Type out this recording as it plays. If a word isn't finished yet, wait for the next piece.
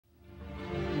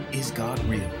Is God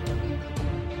real?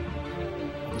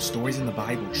 Are the stories in the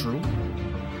Bible true?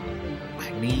 I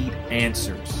need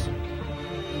answers.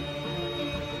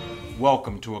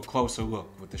 Welcome to A Closer Look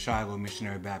with the Shiloh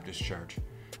Missionary Baptist Church.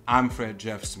 I'm Fred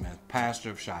Jeff Smith, pastor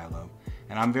of Shiloh,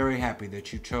 and I'm very happy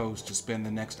that you chose to spend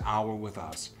the next hour with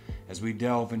us as we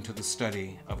delve into the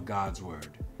study of God's Word.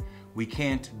 We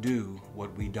can't do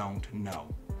what we don't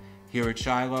know. Here at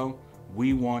Shiloh,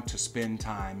 we want to spend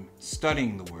time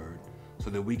studying the Word so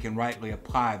that we can rightly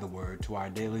apply the Word to our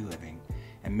daily living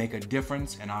and make a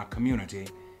difference in our community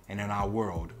and in our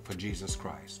world for Jesus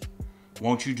Christ.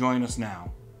 Won't you join us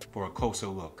now for a closer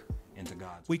look into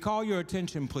God's Word? We call your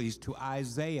attention, please, to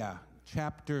Isaiah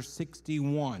chapter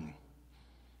 61.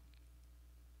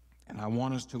 And I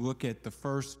want us to look at the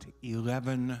first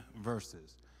 11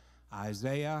 verses.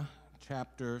 Isaiah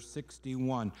chapter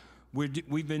 61.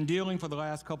 We've been dealing for the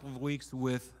last couple of weeks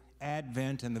with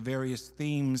Advent and the various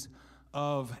themes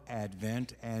of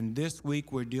Advent, and this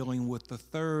week we're dealing with the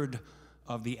third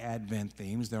of the Advent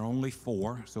themes. There are only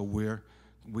four, so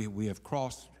we have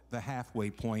crossed the halfway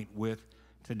point with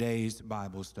today's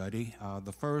Bible study.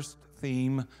 The first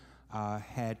theme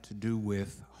had to do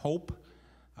with hope.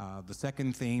 The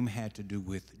second theme had to do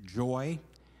with joy.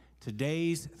 With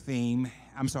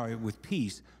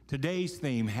peace. Today's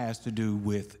theme has to do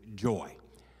with joy.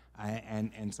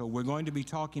 And so we're going to be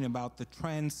talking about the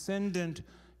transcendent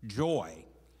joy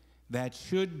that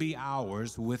should be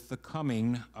ours with the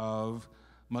coming of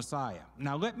Messiah.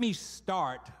 Now, let me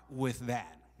start with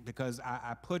that because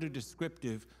I put a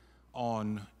descriptive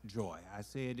on joy. I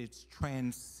said it's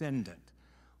transcendent.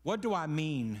 What do I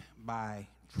mean by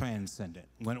transcendent?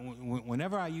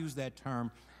 Whenever I use that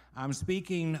term, I'm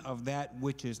speaking of that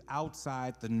which is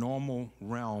outside the normal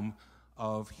realm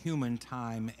of human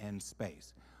time and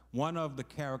space. One of the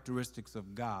characteristics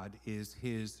of God is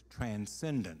his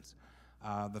transcendence,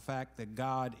 the fact that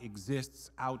God exists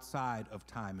outside of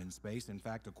time and space. In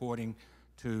fact, according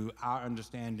to our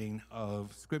understanding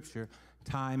of Scripture,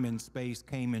 time and space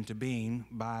came into being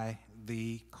by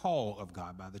the call of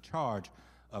God, by the charge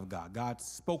of God. God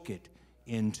spoke it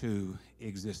into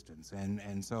existence.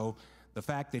 And so the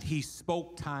fact that he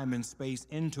spoke time and space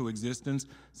into existence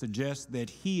suggests that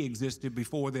he existed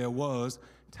before there was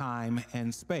time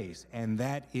and space. And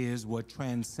that is what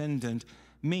transcendent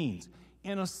means.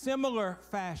 In a similar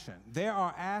fashion, there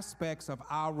are aspects of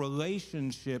our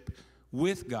relationship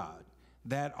with God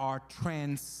that are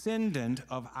transcendent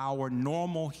of our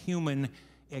normal human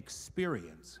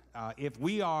experience. If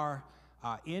we are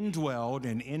indwelled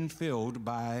and infilled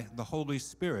by the Holy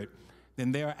Spirit,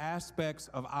 then there are aspects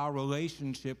of our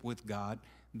relationship with God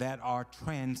that are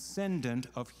transcendent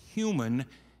of human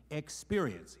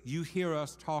experience. You hear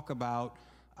us talk about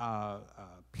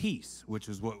peace, which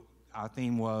is what our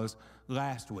theme was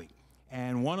last week.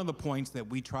 And one of the points that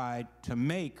we tried to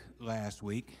make last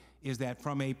week is that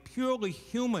from a purely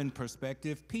human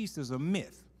perspective, peace is a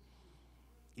myth.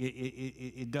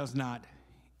 It does not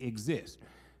exist.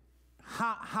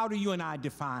 How do you and I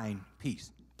define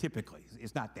peace? Typically,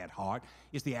 it's not that hard.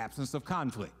 It's the absence of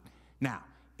conflict. Now,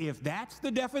 if that's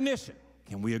the definition,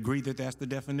 can we agree that that's the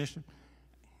definition?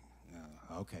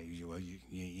 Okay, you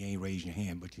ain't raised your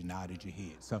hand, but you nodded your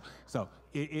head. So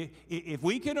if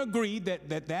we can agree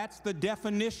that that's the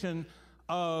definition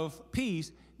of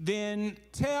peace, then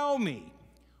tell me,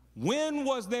 when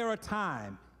was there a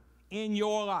time in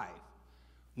your life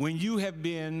when you have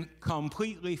been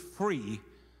completely free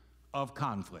of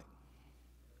conflict?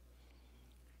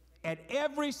 At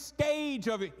every stage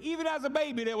of it, even as a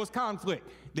baby, there was conflict.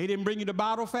 They didn't bring you the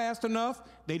bottle fast enough.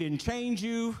 They didn't change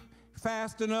you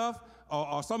fast enough.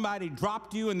 Or somebody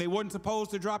dropped you and they weren't supposed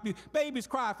to drop you. Babies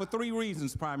cry for three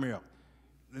reasons primarily.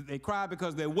 They cry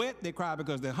because they're wet. They cry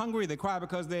because they're hungry. They cry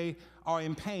because they are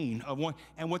in pain of one.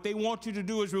 And what they want you to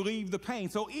do is relieve the pain.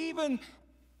 So even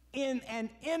in an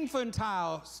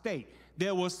infantile state,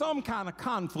 there was some kind of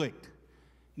conflict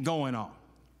going on.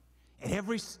 At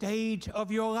every stage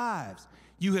of your lives,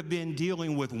 you have been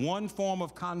dealing with one form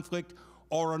of conflict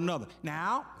or another.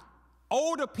 Now,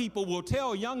 older people will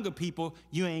tell younger people,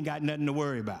 you ain't got nothing to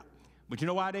worry about. But you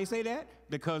know why they say that?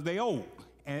 Because they old,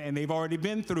 and they've already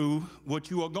been through what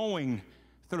you are going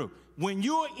through. When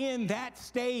you're in that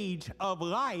stage of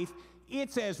life,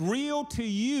 it's as real to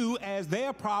you as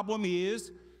their problem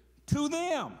is to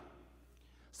them.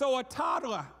 So a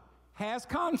toddler has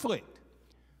conflict.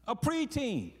 A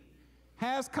preteen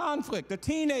has conflict. A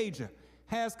teenager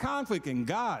has conflict. And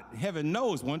God, heaven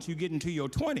knows, once you get into your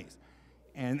 20s,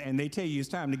 and they tell you it's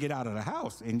time to get out of the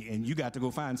house, and you got to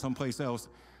go find someplace else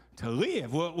to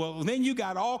live, well, then you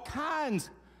got all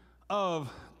kinds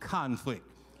of conflict.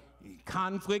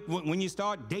 Conflict when you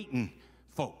start dating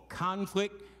folk.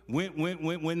 Conflict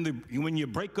when you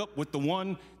break up with the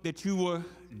one that you were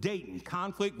dating.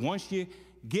 Conflict once you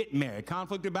get married.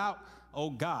 Conflict about, oh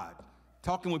God,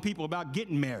 talking with people about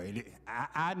getting married.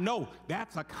 I know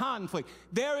that's a conflict.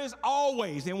 There is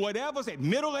always, in whatever's at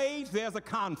middle age, there's a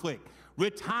conflict.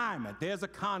 Retirement, there's a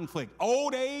conflict.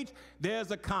 Old age,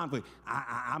 there's a conflict.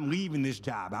 I'm leaving this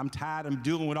job. I'm tired. I'm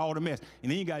dealing with all the mess.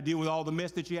 And then you got to deal with all the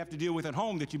mess that you have to deal with at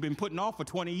home that you've been putting off for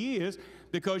 20 years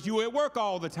because you were at work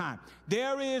all the time.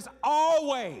 There is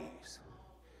always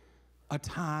a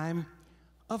time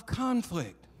of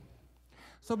conflict.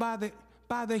 So by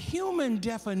the human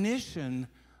definition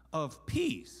of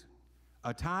peace,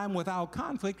 a time without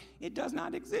conflict, it does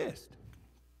not exist.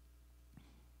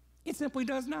 It simply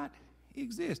does not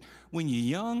exist. When you're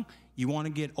young, you want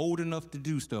to get old enough to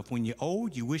do stuff. When you're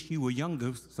old, you wish you were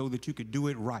younger so that you could do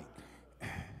it right.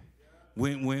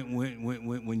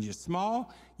 When you're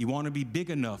small, you want to be big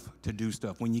enough to do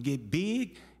stuff. When you get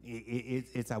big,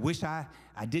 it's I wish I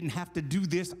didn't have to do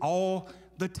this all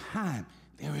the time.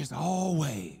 There is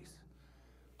always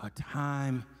a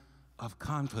time of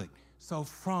conflict. So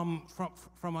from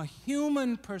a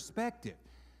human perspective,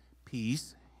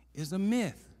 peace is a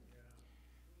myth.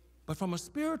 But from a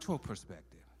spiritual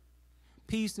perspective,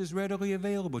 peace is readily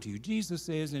available to you. Jesus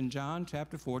says in John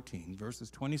chapter 14, verses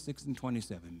 26 and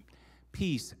 27,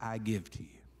 peace I give to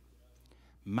you.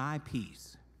 My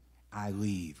peace I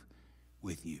leave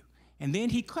with you. And then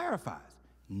he clarifies,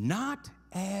 not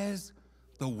as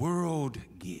the world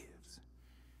gives,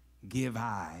 give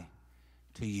I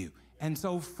to you. And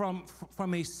so from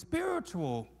a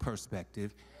spiritual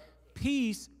perspective,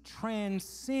 peace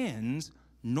transcends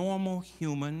normal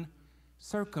human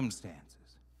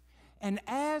circumstances. And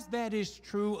as that is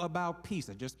true about peace,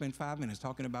 I just spent 5 minutes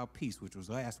talking about peace, which was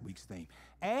last week's theme.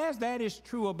 As that is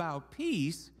true about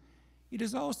peace, it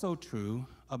is also true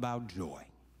about joy.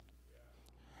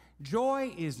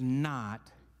 Joy is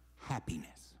not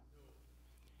happiness,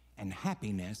 and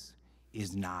happiness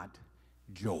is not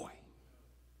joy.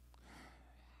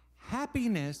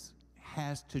 Happiness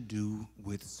has to do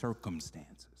with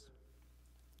circumstances.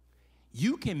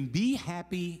 You can be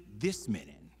happy this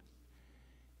minute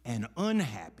and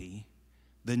unhappy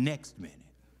the next minute.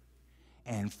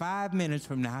 And 5 minutes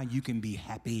from now, you can be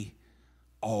happy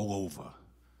all over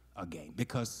again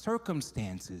because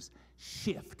circumstances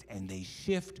shift, and they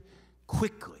shift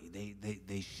quickly.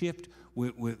 They shift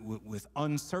with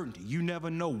uncertainty. You never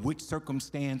know which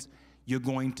circumstance you're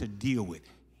going to deal with.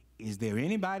 Is there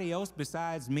anybody else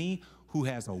besides me who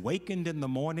has awakened in the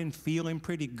morning feeling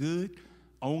pretty good,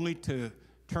 only to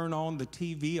turn on the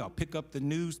TV or pick up the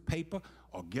newspaper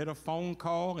or get a phone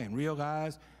call and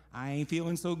realize I ain't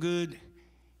feeling so good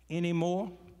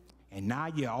anymore? And now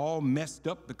you're all messed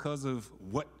up because of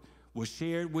what was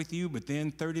shared with you, but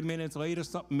then 30 minutes later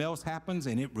something else happens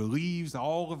and it relieves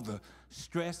all of the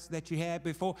stress that you had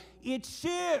before. It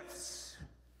shifts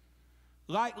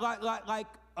like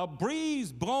a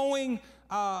breeze blowing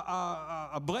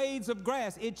blades of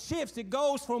grass. It shifts. It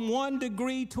goes from one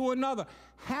degree to another.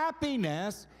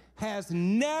 Happiness has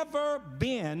never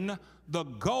been the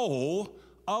goal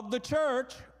of the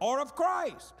church or of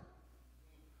Christ.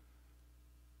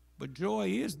 But joy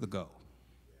is the goal.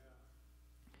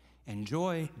 And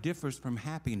joy differs from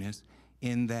happiness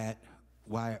in that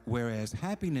whereas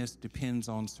happiness depends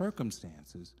on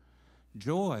circumstances,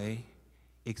 joy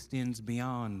extends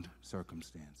beyond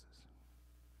circumstances.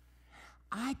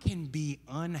 I can be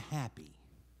unhappy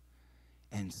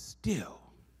and still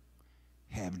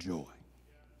have joy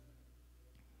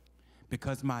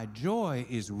because my joy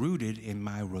is rooted in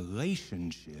my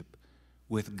relationship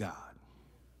with God.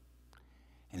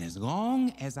 And as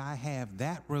long as I have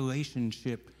that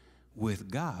relationship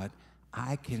with God,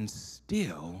 I can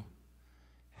still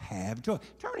have joy.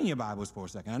 Turn in your Bibles for a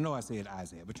second. I know I said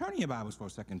Isaiah, but turn in your Bibles for a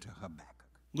second to Habakkuk.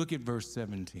 Look at verse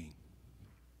 17.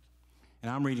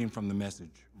 And I'm reading from the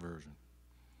Message version.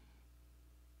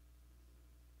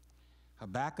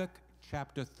 Habakkuk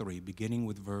chapter 3, beginning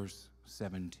with verse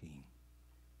 17.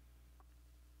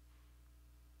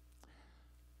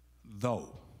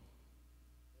 Though.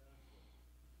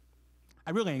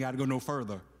 I really ain't got to go no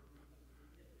further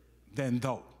than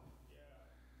though.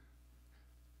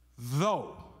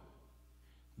 Though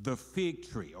the fig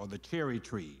tree or the cherry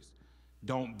trees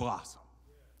don't blossom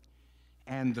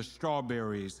and the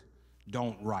strawberries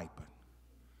don't ripen,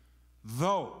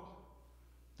 though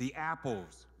the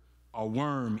apples are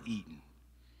worm-eaten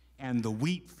and the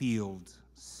wheat fields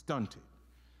stunted,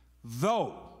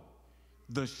 though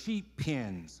the sheep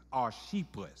pens are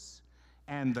sheepless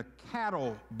and the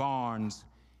cattle barns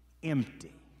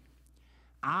empty,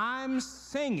 I'm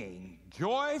singing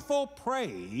joyful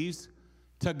praise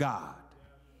to God.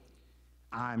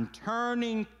 I'm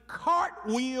turning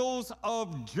cartwheels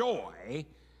of joy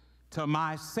to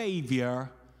my Savior,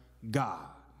 God.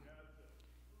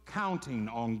 Counting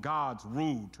on God's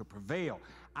rule to prevail,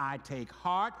 I take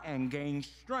heart and gain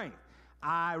strength.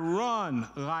 I run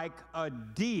like a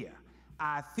deer.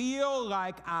 I feel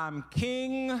like I'm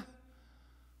king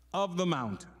of the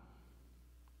mountain.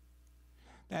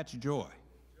 That's joy.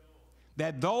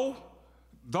 That though,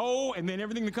 and then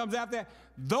everything that comes after that,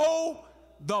 though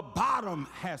the bottom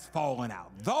has fallen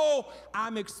out, though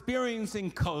I'm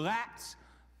experiencing collapse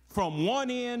from one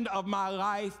end of my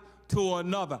life to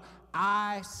another,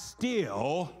 I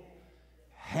still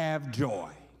have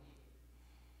joy.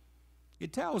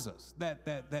 It tells us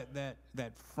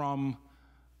that from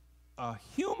a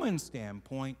human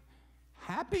standpoint,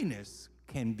 happiness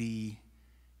can be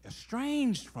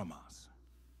estranged from us.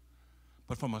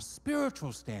 But from a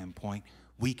spiritual standpoint,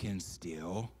 we can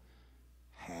still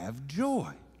have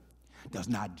joy. Does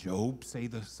not Job say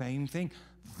the same thing?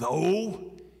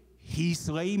 Though he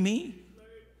slay me,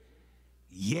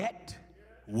 yet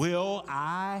will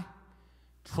I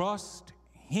trust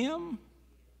him?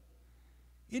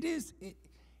 It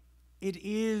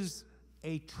is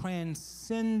a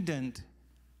transcendent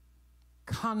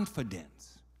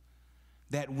confidence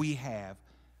that we have,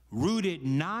 rooted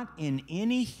not in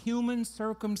any human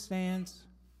circumstance,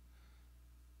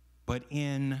 but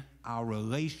in our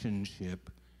relationship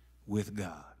with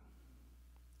God.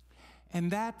 And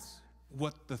that's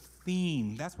what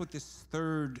that's what this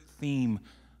third theme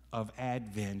of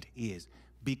Advent is.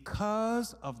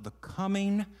 Because of the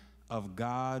coming of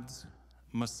God's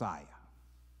Messiah,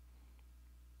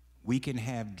 we can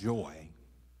have joy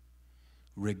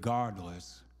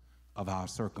regardless of our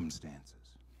circumstances.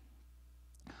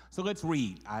 So let's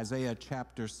read Isaiah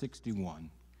chapter 61,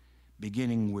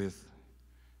 beginning with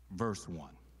verse 1.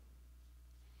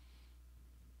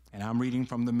 And I'm reading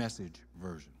from the Message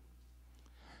version.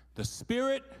 The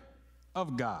Spirit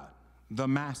of God, the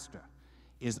Master,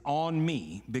 is on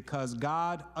me because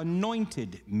God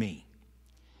anointed me.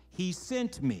 He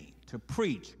sent me to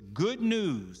preach good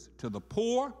news to the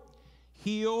poor,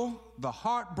 heal the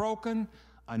heartbroken,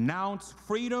 announce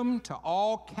freedom to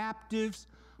all captives,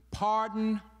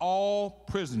 pardon all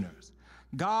prisoners.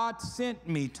 God sent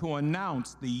me to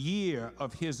announce the year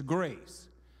of his grace,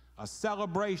 a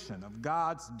celebration of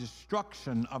God's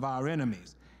destruction of our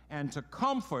enemies, and to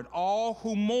comfort all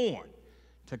who mourn,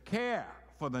 to care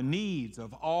for the needs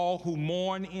of all who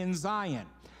mourn in Zion.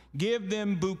 Give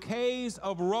them bouquets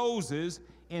of roses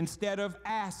instead of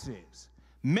ashes,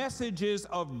 messages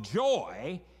of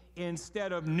joy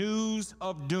instead of news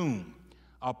of doom,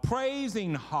 a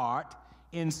praising heart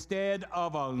instead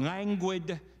of a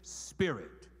languid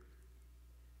spirit.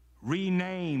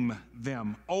 Rename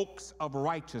them oaks of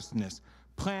righteousness,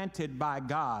 planted by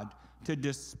God to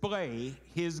display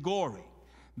his glory.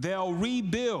 They'll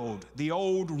rebuild the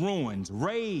old ruins,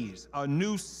 raise a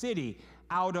new city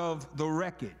out of the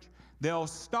wreckage. They'll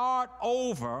start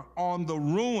over on the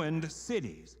ruined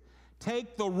cities,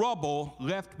 take the rubble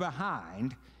left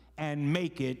behind, and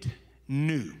make it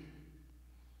new.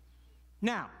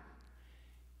 Now,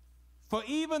 for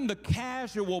even the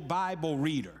casual Bible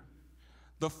reader,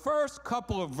 the first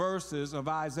couple of verses of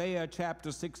Isaiah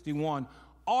chapter 61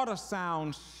 ought to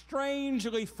sound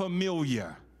strangely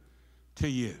familiar to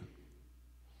you.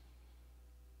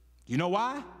 You know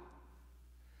why?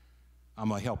 I'm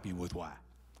going to help you with why.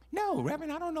 No,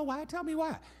 Reverend, I don't know why. Tell me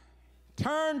why.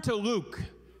 Turn to Luke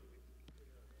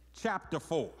chapter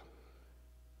 4.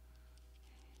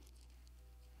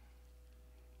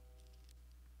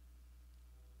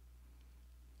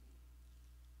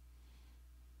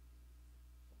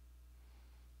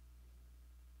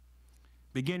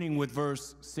 Beginning with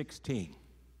verse 16.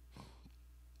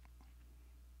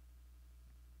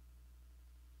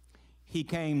 He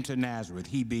came to Nazareth,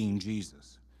 he being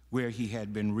Jesus, where he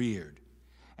had been reared.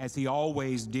 As he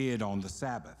always did on the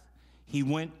Sabbath, he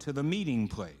went to the meeting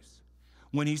place.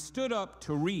 When he stood up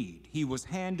to read, he was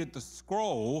handed the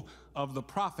scroll of the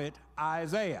prophet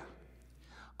Isaiah.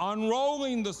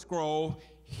 Unrolling the scroll,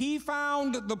 he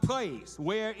found the place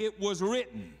where it was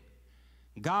written,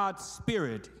 God's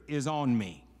Spirit is on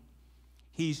me.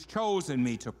 He's chosen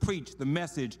me to preach the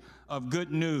message of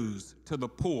good news to the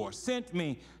poor, sent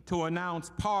me to announce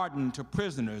pardon to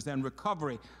prisoners and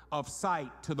recovery of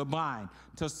sight to the blind,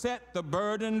 to set the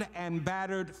burdened and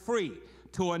battered free,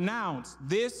 to announce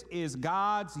this is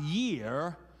God's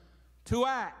year to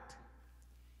act.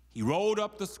 He rolled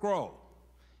up the scroll,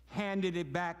 handed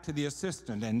it back to the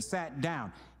assistant, and sat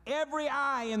down. Every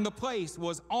eye in the place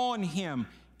was on him,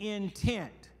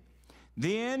 intent.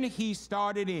 Then he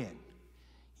started in.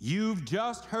 You've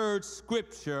just heard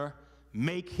Scripture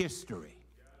make history.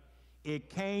 It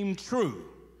came true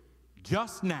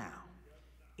just now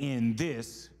in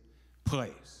this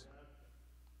place.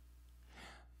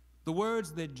 The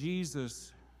words that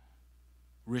Jesus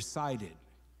recited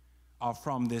are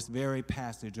from this very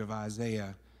passage of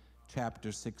Isaiah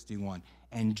chapter 61.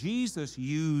 And Jesus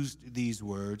used these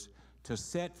words to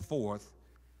set forth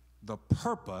the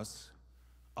purpose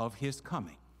of his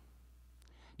coming.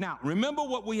 Now, remember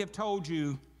what we have told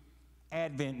you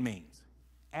Advent means.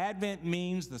 Advent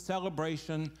means the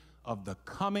celebration of the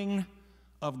coming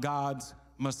of God's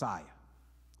Messiah.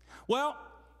 Well,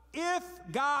 if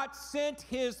God sent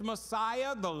his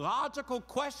Messiah, the logical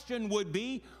question would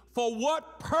be, for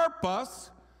what purpose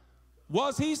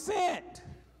was he sent?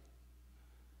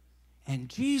 And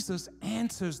Jesus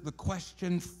answers the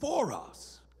question for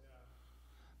us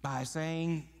by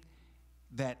saying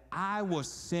that I was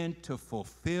sent to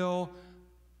fulfill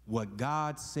what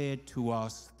God said to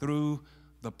us through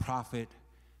the prophet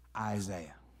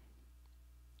Isaiah.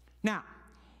 Now,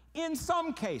 in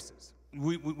some cases,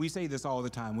 we say this all the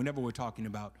time whenever we're talking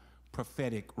about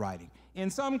prophetic writing. In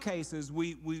some cases,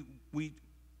 we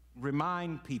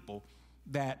remind people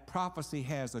that prophecy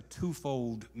has a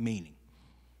twofold meaning,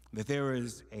 that there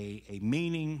is a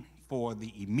meaning for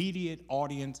the immediate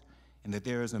audience, and that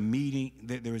there is a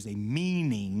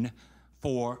meaning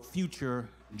for future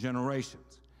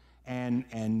generations.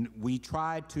 And we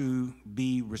try to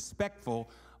be respectful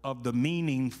of the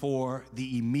meaning for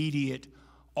the immediate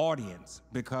audience,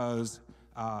 because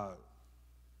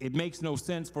it makes no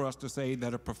sense for us to say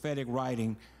that a prophetic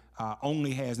writing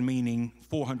only has meaning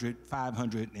 400,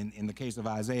 500, in the case of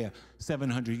Isaiah,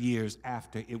 700 years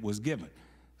after it was given.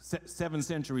 7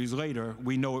 centuries later,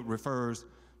 we know it refers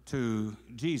to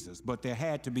Jesus, but there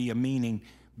had to be a meaning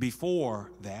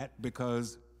before that,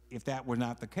 because if that were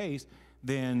not the case,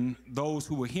 then those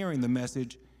who were hearing the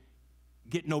message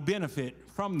get no benefit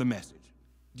from the message.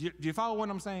 Do you follow what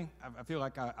I'm saying? I feel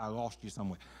like I lost you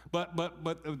somewhere. But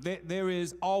there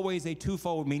is always a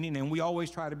twofold meaning, and we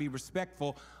always try to be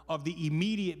respectful of the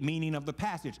immediate meaning of the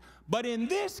passage. But in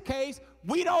this case,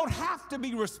 we don't have to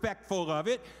be respectful of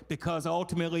it, because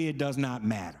ultimately it does not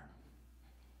matter.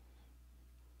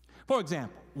 For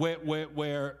example,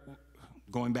 where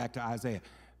going back to Isaiah,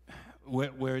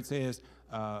 where it says,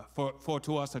 for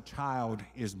to us a child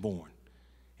is born,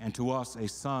 and to us a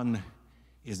son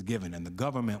is given, and the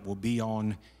government will be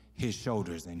on his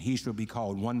shoulders, and he shall be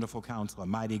called Wonderful Counselor,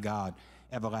 Mighty God,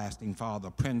 Everlasting Father,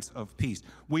 Prince of Peace.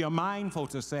 We are mindful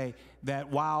to say that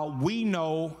while we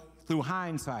know through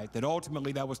hindsight that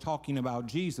ultimately that was talking about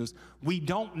Jesus, we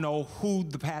don't know who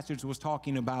the passage was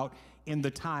talking about in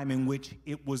the time in which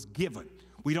it was given.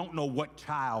 We don't know what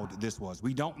child this was.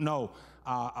 We don't know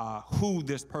who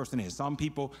this person is. Some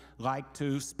people like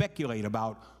to speculate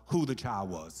about who the child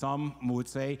was. Some would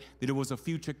say that it was a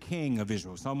future king of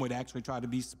Israel. Some would actually try to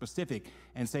be specific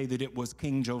and say that it was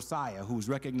King Josiah, who was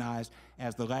recognized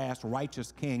as the last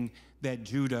righteous king that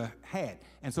Judah had.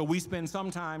 And so we spend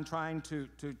some time trying to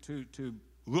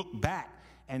look back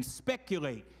and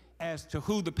speculate as to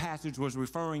who the passage was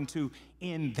referring to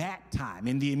in that time,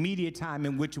 in the immediate time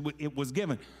in which it was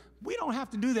given. We don't have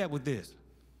to do that with this,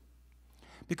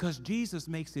 because Jesus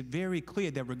makes it very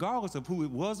clear that regardless of who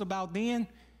it was about then,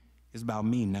 it's about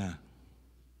me now.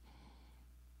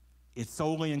 It's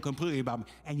solely and completely about me.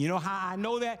 And you know how I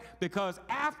know that? Because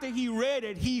after he read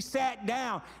it, he sat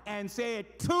down and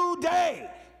said,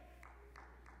 today,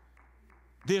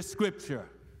 this scripture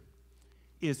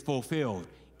is fulfilled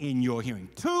in your hearing.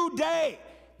 Today,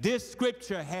 this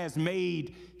scripture has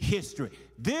made history.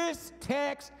 This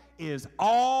text is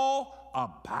all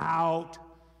about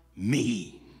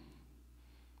me.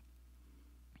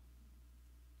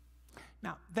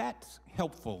 Now, that's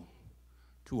helpful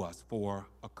to us for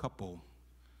a couple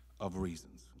of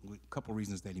reasons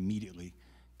that immediately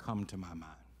come to my mind.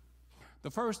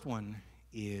 The first one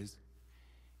is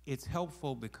it's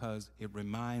helpful because it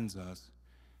reminds us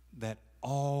that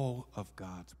all of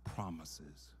God's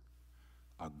promises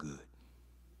are good.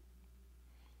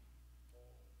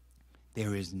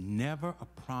 There is never a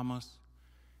promise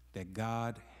that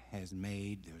God has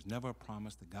made. There's never a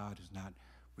promise that God has not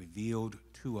revealed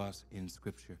to us in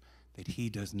Scripture that he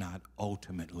does not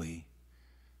ultimately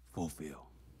fulfill.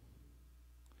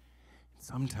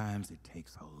 Sometimes it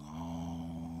takes a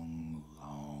long,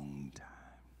 long time.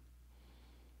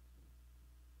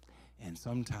 And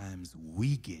sometimes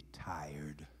we get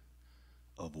tired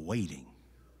of waiting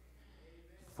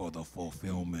for the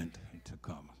fulfillment to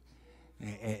come.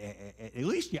 At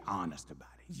least you're honest about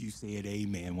it. You said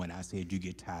amen when I said you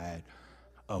get tired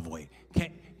of waiting.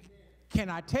 Can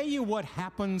I tell you what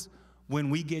happens when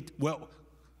we get, well,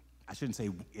 I shouldn't say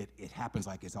it happens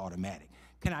like it's automatic.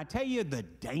 Can I tell you the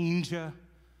danger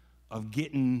of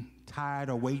getting tired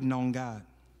of waiting on God?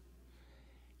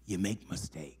 You make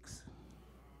mistakes.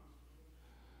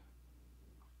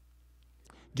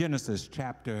 Genesis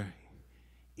chapter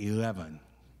 11,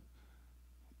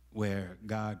 where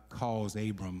God calls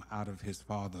Abram out of his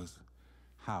father's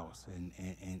house,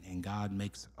 and God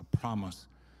makes a promise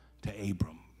to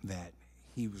Abram that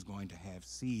he was going to have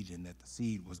seed, and that the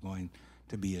seed was going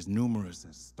to be as numerous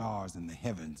as stars in the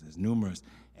heavens, as numerous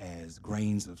as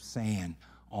grains of sand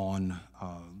on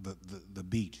the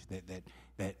beach,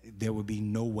 that there would be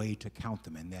no way to count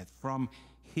them, and that from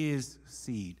his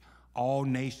seed all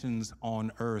nations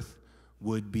on earth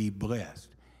would be blessed.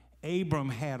 Abram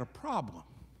had a problem.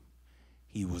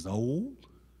 He was old,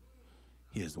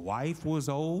 his wife was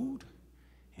old,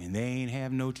 and they ain't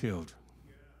have no children.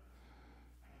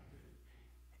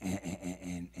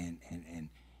 And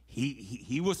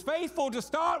he was faithful to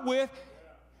start with.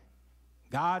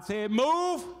 God said,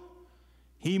 move.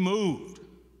 He moved.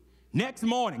 Next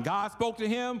morning, God spoke to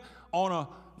him on a,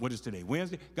 what is today,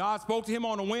 Wednesday? God spoke to him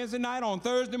on a Wednesday night. On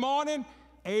Thursday morning,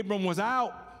 Abram was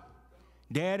out.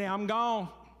 Daddy, I'm gone.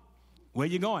 Where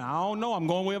you going? I don't know. I'm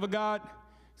going wherever God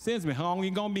sends me. How long are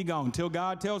you going to be gone? Until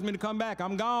God tells me to come back,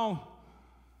 I'm gone.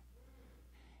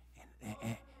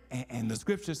 And the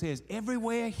scripture says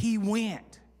everywhere he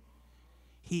went,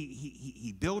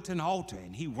 he built an altar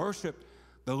and he worshiped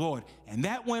the Lord. And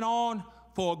that went on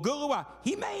for a good while.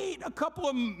 He made a couple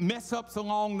of mess-ups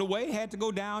along the way, had to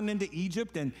go down into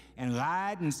Egypt and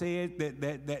lied and said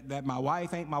that my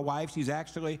wife ain't my wife, she's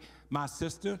actually my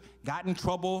sister. Got in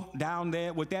trouble down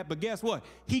there with that. But guess what?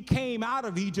 He came out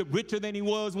of Egypt richer than he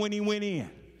was when he went in.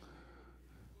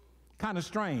 Kind of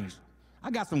strange.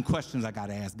 I got some questions I got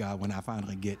to ask God when I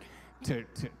finally get to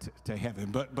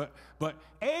heaven. But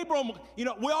Abram, you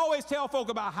know, we always tell folk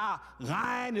about how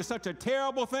lying is such a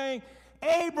terrible thing.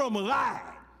 Abram lied.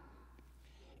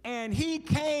 And he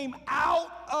came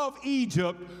out of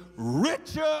Egypt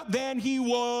richer than he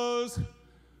was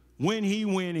when he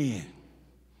went in.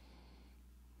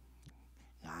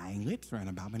 Lying lips are an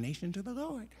abomination to the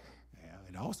Lord.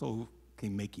 It also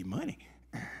can make you money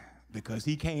because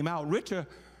he came out richer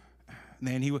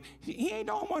than he was. He ain't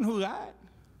the only one who lied.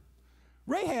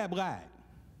 Rahab lied.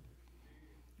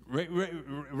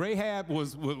 Rahab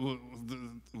was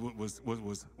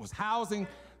housing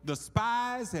the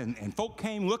spies, and folk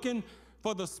came looking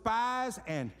for the spies,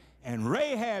 and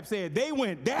Rahab said they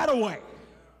went that way,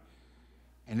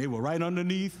 and they were right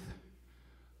underneath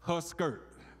her skirt.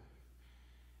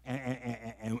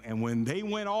 And when they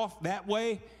went off that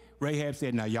way, Rahab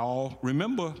said, now y'all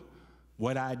remember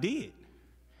what I did.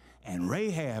 And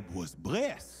Rahab was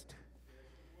blessed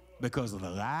because of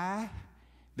the lie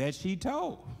that she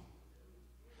told.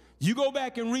 You go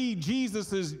back and read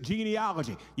Jesus'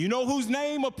 genealogy. You know whose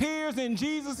name appears in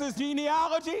Jesus'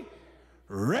 genealogy?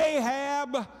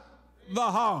 Rahab the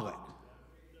harlot.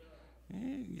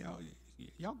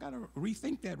 Y'all got to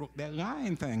rethink that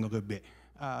lying thing a little bit.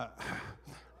 I'm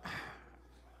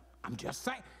just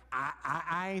saying.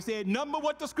 I ain't said nothing but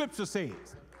what the scripture says.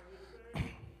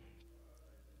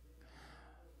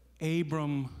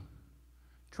 Abram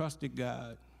trusted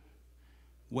God,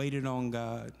 waited on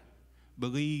God,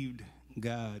 believed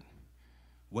God,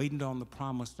 waited on the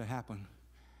promise to happen.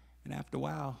 And after a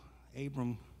while,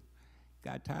 Abram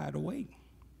got tired of waiting.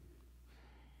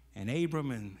 And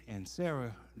Abram and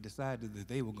Sarah decided that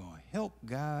they were going to help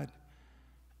God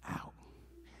out.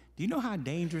 Do you know how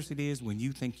dangerous it is when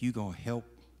you think you're going to help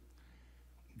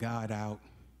God out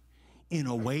in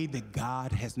a way that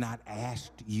God has not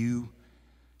asked you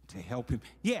to help him?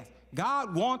 Yes,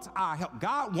 God wants our help.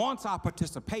 God wants our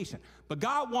participation. But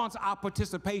God wants our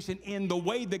participation in the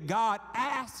way that God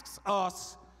asks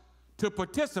us to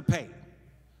participate.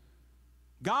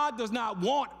 God does not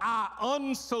want our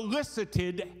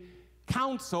unsolicited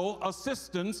counsel,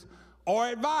 assistance, or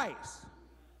advice.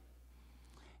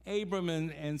 Abram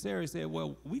and Sarah said,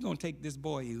 well, we're going to take this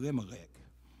boy Elimelech,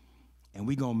 and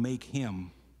we're going to make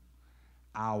him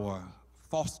our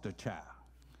foster child.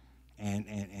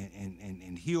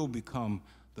 And he'll become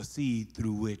the seed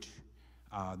through which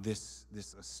this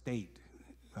estate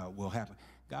will happen.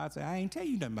 God said, I ain't tell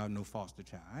you nothing about no foster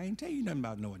child. I ain't tell you nothing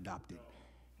about no adopted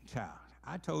child.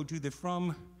 I told you that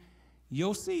from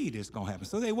your seed it's going to happen.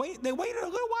 So they waited a little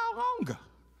while longer.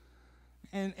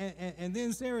 And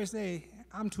then Sarah said,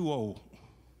 I'm too old.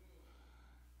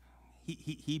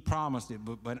 He promised it,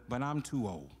 but I'm too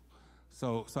old.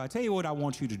 So I tell you what I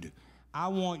want you to do. I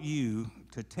want you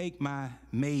to take my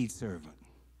maidservant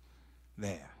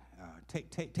there.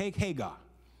 Take Hagar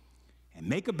and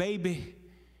make a baby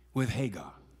with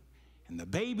Hagar. And the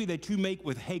baby that you make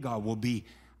with Hagar will be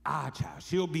our child.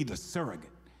 She'll be the surrogate.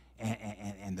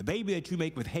 And the baby that you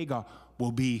make with Hagar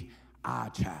will be our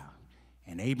child.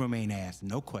 And Abram ain't asked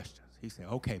no questions. He said,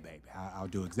 okay, baby, I'll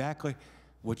do exactly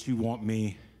what you want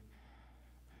me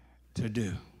to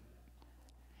do.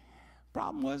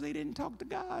 Problem was they didn't talk to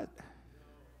God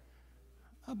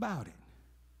about it.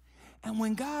 And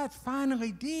when God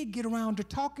finally did get around to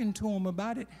talking to him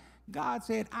about it, God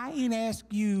said, I ain't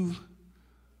asked you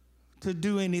to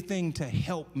do anything to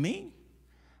help me.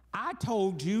 I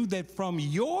told you that from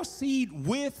your seed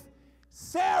with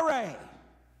Sarai,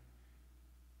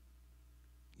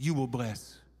 you will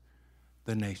bless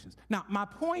the nations. Now, my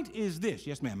point is this.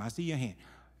 Yes, ma'am, I see your hand.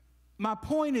 My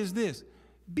point is this.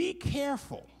 Be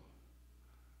careful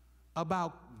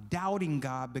about doubting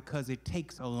God because it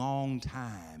takes a long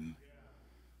time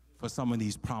for some of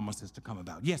these promises to come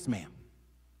about. Yes, ma'am.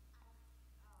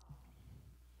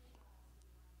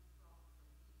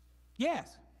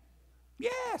 Yes.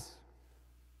 Yes.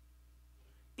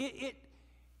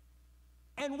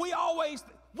 And we always,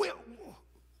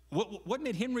 wasn't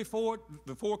it Henry Ford,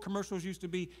 the Ford commercials used to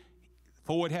be,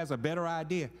 Ford has a better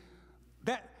idea.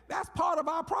 That's part of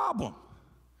our problem.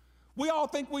 We all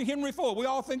think we're Henry Ford. We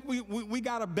all think we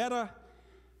got a better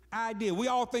idea. We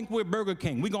all think we're Burger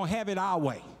King. We're going to have it our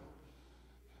way.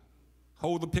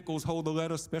 Hold the pickles, hold the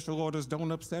lettuce, special orders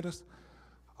don't upset us.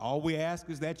 All we ask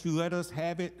is that you let us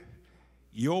have it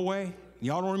your way.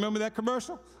 Y'all don't remember that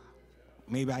commercial?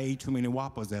 Maybe I ate too many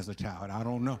Whoppers as a child. I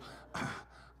don't know.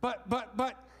 But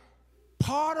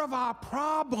part of our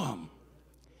problem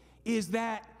is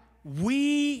that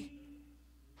we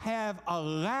have a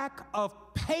lack of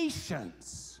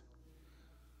patience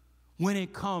when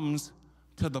it comes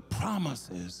to the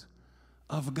promises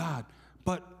of God.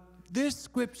 But this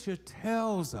scripture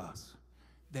tells us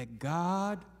that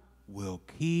God will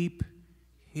keep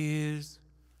his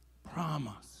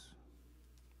promise.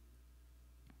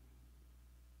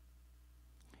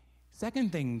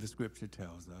 Second thing the scripture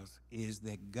tells us is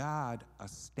that God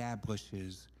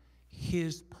establishes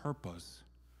his purpose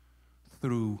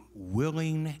through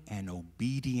willing and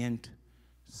obedient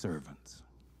servants.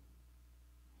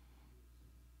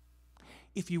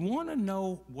 If you want to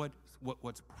know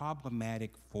what's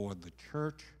problematic for the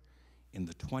church in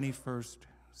the 21st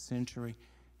century,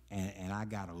 and I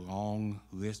got a long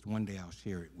list, one day I'll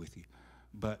share it with you,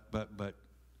 but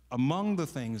among the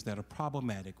things that are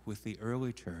problematic with the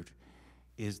early church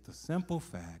is the simple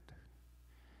fact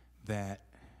that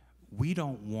we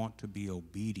don't want to be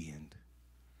obedient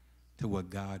to what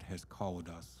God has called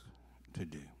us to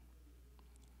do.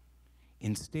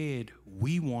 Instead,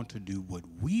 we want to do what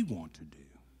we want to do,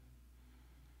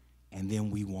 and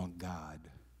then we want God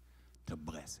to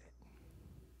bless it.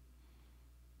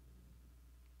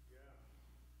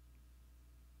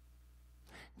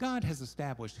 God has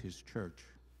established his church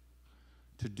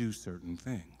to do certain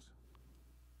things.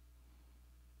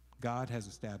 God has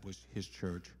established his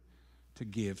church to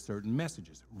give certain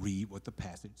messages. Read what the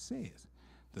passage says.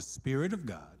 The Spirit of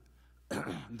God,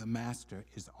 the Master,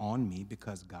 is on me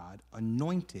because God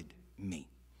anointed me.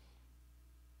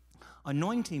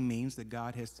 Anointing means that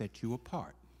God has set you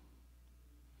apart.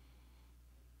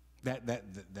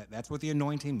 That's what the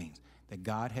anointing means, that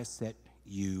God has set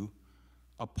you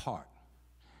apart.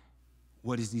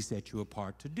 What does he set you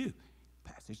apart to do?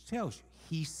 The passage tells you,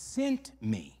 he sent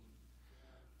me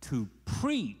to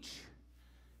preach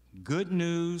good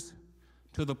news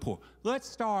to the poor. Let's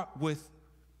start with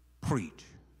preach.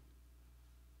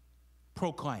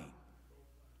 Proclaim.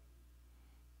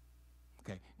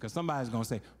 Okay, because somebody's going to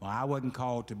say, well, I wasn't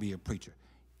called to be a preacher.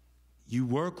 You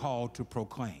were called to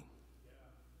proclaim.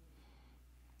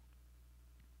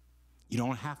 You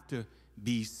don't have to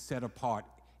be set apart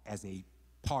as a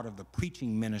part of the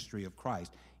preaching ministry of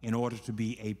Christ in order to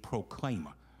be a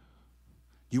proclaimer.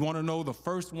 You want to know the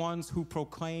first ones who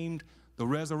proclaimed the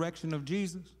resurrection of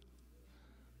Jesus?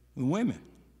 Women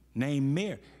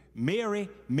named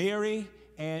Mary,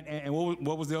 and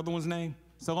what was the other one's name?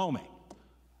 Salome.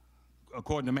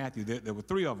 According to Matthew, there were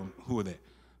three of them who were there.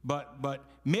 But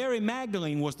Mary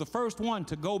Magdalene was the first one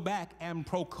to go back and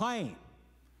proclaim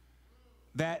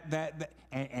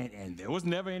and there was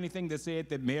never anything that said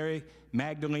that Mary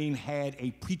Magdalene had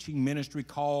a preaching ministry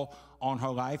call on her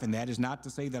life, and that is not to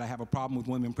say that I have a problem with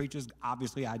women preachers.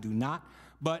 Obviously, I do not.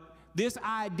 But this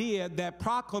idea that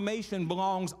proclamation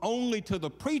belongs only to the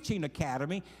preaching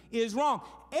academy is wrong.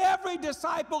 Every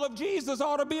disciple of Jesus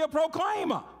ought to be a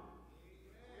proclaimer.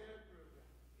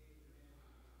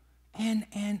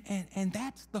 And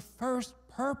that's the first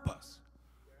purpose.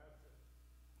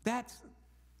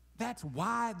 That's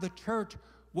why the church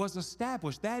was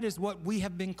established. That is what we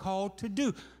have been called to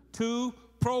do, to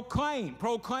proclaim.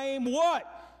 Proclaim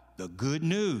what? The good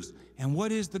news. And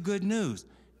what is the good news?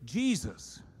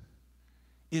 Jesus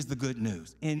is the good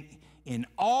news. In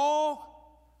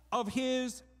all of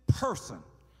his person,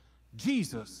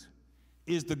 Jesus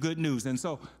is the good news. And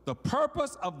so the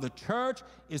purpose of the church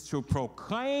is to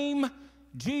proclaim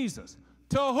Jesus.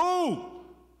 To who?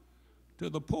 To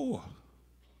the poor.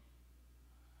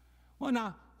 Well,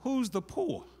 now, who's the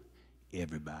poor?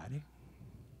 Everybody.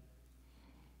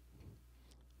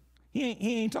 He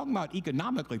ain't talking about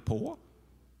economically poor.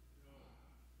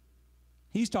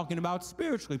 He's talking about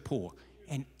spiritually poor.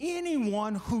 And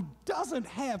anyone who doesn't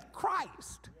have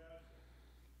Christ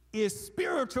is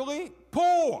spiritually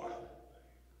poor.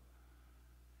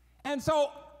 And so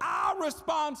our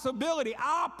responsibility,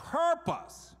 our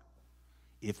purpose,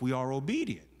 if we are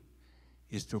obedient,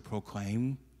 is to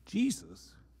proclaim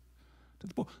Jesus to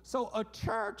the poor. So a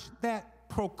church that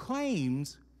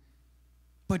proclaims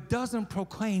but doesn't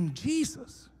proclaim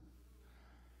Jesus,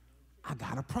 I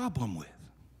got a problem with.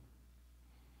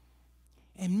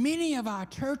 And many of our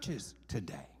churches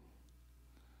today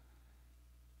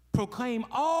proclaim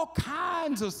all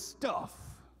kinds of stuff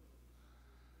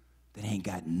that ain't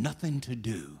got nothing to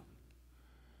do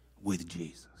with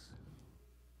Jesus.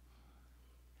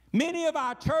 Many of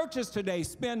our churches today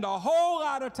spend a whole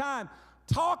lot of time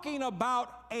talking about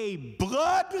a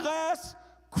bloodless,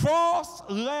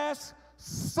 crossless,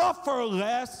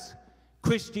 sufferless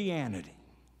Christianity.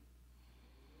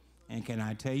 And can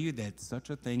I tell you that such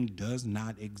a thing does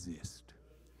not exist?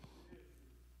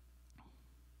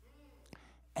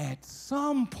 At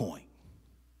some point,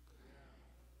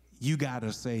 you got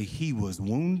to say he was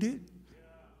wounded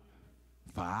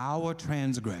for our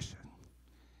transgression,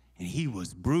 and he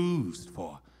was bruised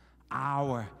for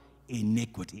our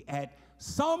iniquity. At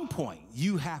some point,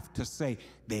 you have to say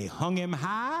they hung him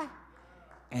high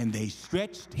and they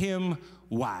stretched him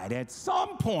wide. At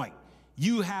some point,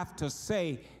 you have to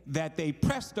say that they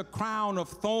pressed a crown of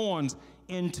thorns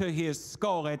into his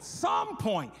skull. At some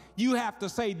point, you have to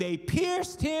say they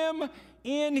pierced him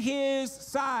in his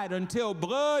side until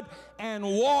blood and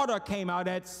water came out.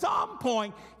 At some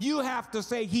point, you have to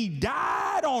say he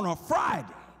died on a Friday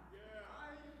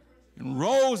and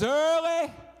rose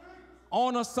early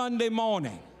on a Sunday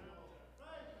morning.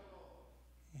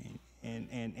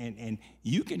 And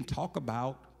you can talk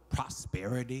about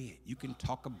prosperity, you can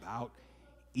talk about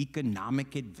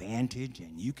economic advantage,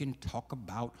 and you can talk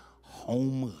about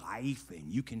home life,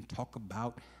 and you can talk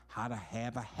about how to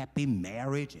have a happy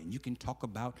marriage, and you can talk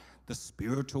about the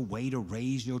spiritual way to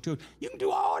raise your children. You can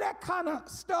do all that kind of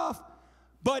stuff,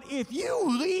 but if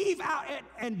you leave out,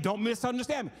 and don't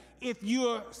misunderstand me, if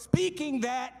you're speaking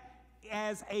that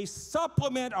as a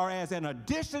supplement or as an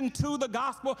addition to the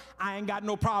gospel, I ain't got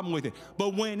no problem with it.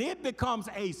 But when it becomes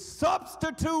a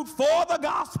substitute for the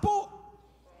gospel,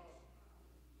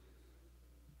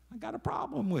 I got a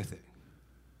problem with it.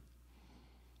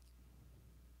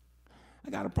 I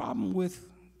got a problem with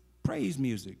praise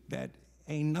music that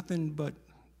ain't nothing but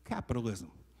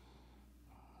capitalism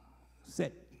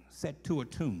set to a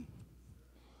tune.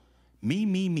 Me,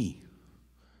 me, me.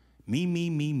 Me, me,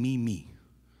 me, me, me.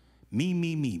 Me,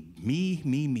 me, me, me,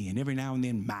 me, me, and every now and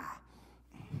then, my.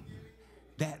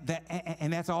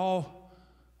 And that's all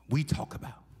we talk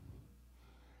about.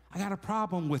 I got a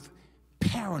problem with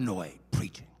paranoid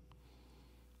preaching.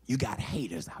 You got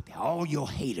haters out there, all your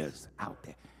haters out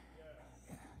there.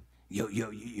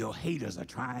 Your haters are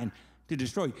trying to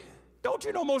destroy you. Don't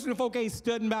you know most of the folk ain't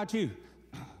studying about you?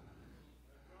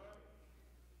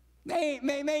 They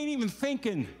ain't even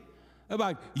thinking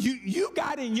about you. You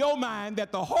got in your mind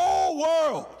that the whole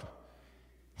world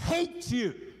hates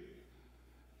you.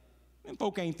 Them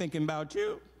folk ain't thinking about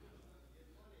you.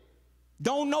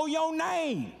 Don't know your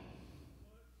name.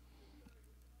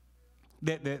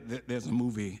 There's a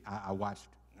movie I watched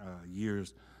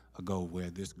years ago where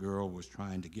this girl was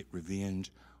trying to get revenge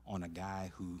on a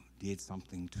guy who did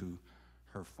something to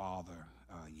her father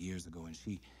years ago, and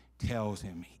she tells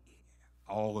him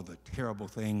all of the terrible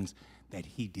things that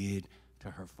he did to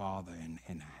her father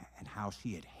and how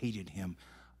she had hated him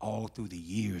all through the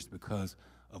years because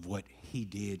of what he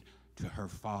did to her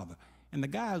father. And the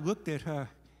guy looked at her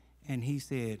and he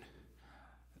said,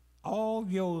 all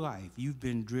your life you've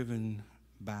been driven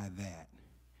by that.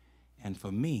 And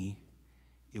for me,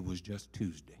 it was just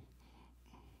Tuesday.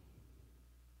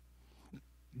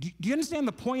 Do you understand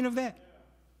the point of that?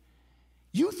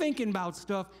 You thinking about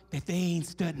stuff that they ain't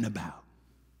studying about.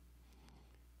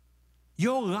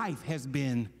 Your life has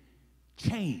been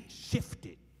changed,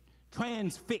 shifted,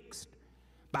 transfixed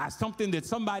by something that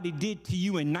somebody did to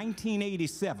you in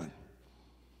 1987.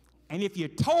 And if you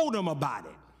told them about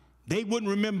it, they wouldn't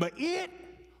remember it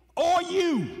or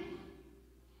you.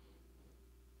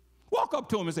 Walk up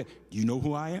to them and say, do you know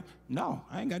who I am? No,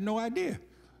 I ain't got no idea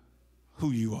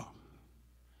who you are.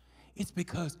 It's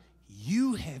because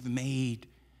you have made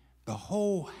the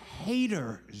whole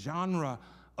hater genre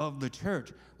of the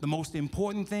church the most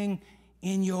important thing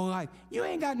in your life. You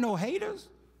ain't got no haters.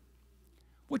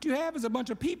 What you have is a bunch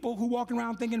of people who walking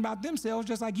around thinking about themselves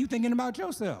just like you thinking about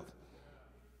yourself.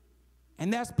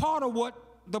 And that's part of what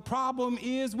the problem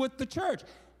is with the church.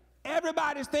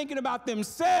 Everybody's thinking about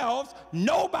themselves,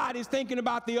 nobody's thinking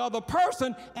about the other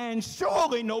person, and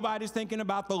surely nobody's thinking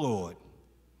about the Lord.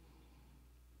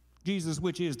 Jesus,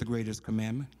 which is the greatest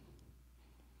commandment?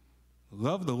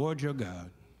 Love the Lord your God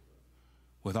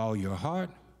with all your heart,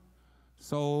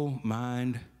 soul,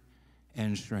 mind,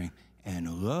 and strength, and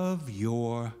love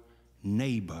your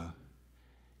neighbor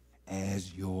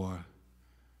as yourself.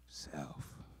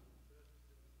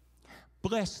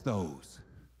 Bless those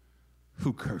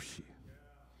who curse you.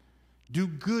 Do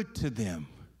good to them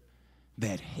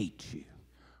that hate you.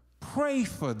 Pray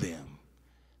for them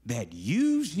that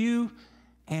use you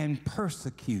and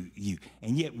persecute you.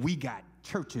 And yet we got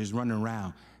churches running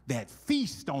around that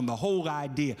feast on the whole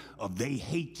idea of they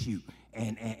hate you.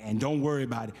 And don't worry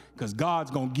about it, because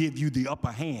God's going to give you the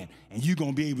upper hand, and you're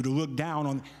going to be able to look down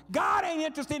on them. God ain't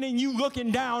interested in you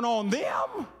looking down on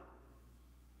them.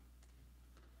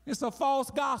 It's a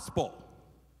false gospel.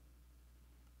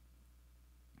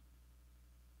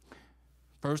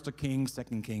 First of Kings,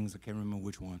 Second Kings, I can't remember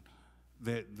which one.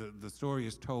 The story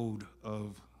is told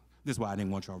of, this is why I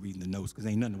didn't want y'all reading the notes, because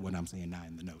ain't none of what I'm saying now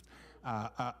in the notes.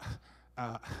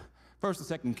 First and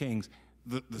Second Kings,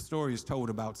 the story is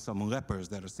told about some lepers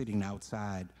that are sitting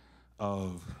outside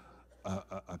of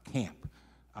a camp.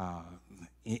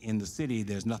 In the city,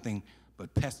 there's nothing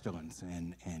but pestilence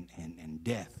and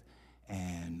death.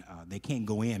 And they can't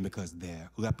go in because they're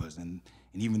lepers. And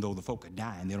even though the folk are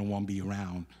dying, they don't want to be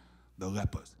around the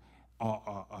lepers.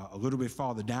 A little bit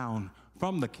farther down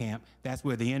from the camp, that's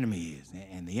where the enemy is.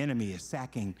 And the enemy is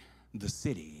sacking the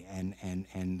city.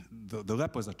 And the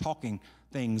lepers are talking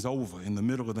things over in the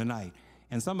middle of the night.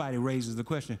 And somebody raises the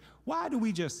question, why do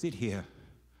we just sit here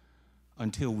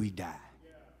until we die?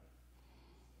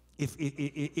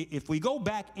 If we go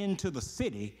back into the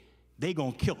city, they're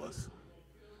going to kill us.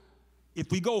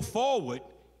 If we go forward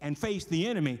and face the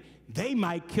enemy, they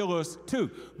might kill us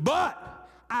too. But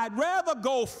I'd rather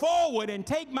go forward and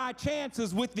take my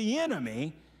chances with the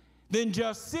enemy than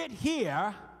just sit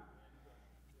here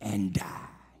and die.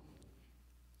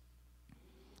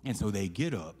 And so they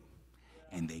get up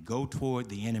and they go toward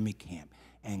the enemy camp.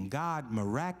 And God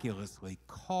miraculously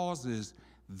causes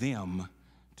them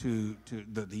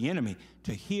the enemy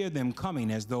to hear them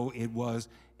coming as though it was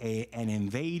an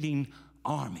invading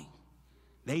army.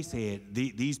 They said,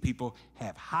 these people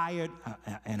have hired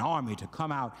an army to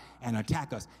come out and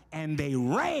attack us. And they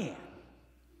ran.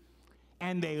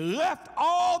 And they left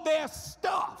all their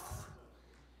stuff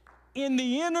in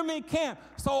the enemy camp.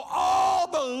 So all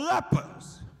the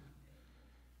lepers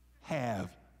have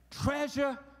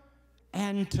treasure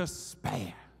and to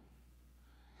spare.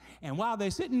 And while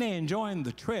they're sitting there enjoying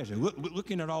the treasure,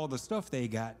 looking at all the stuff they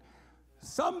got,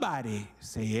 somebody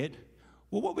said,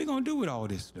 well, what are we going to do with all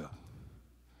this stuff?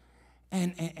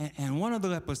 And one of the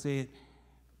lepers said,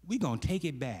 we're going to take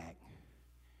it back,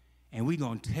 and we're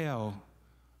going to tell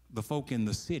the folk in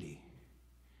the city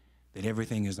that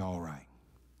everything is all right.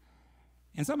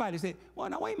 And somebody said, well,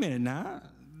 now, wait a minute now.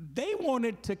 They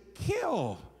wanted to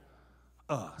kill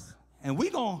us, and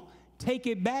we're going to take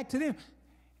it back to them.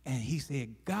 And he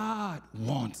said, God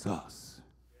wants us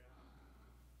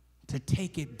to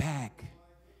take it back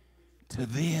to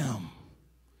them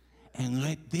and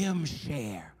let them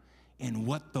share in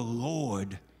what the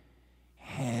Lord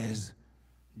has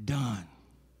done.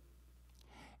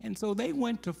 And so they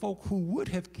went to folk who would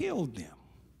have killed them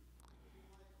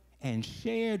and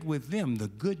shared with them the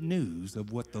good news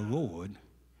of what the Lord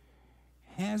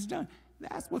has done.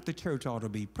 That's what the church ought to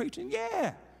be preaching.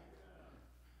 Yeah.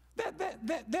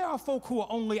 There are folk who are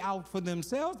only out for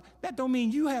themselves. That don't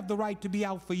mean you have the right to be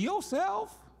out for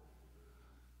yourself.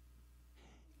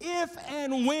 If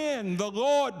and when the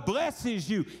Lord blesses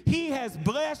you, he has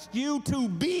blessed you to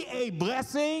be a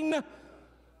blessing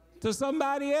to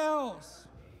somebody else.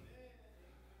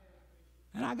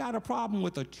 And I got a problem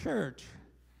with a church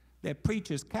that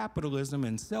preaches capitalism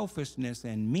and selfishness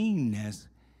and meanness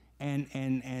and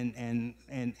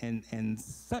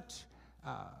such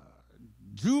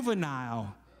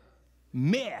juvenile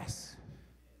mess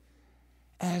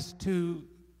as to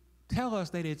tell us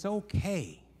that it's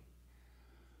okay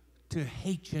to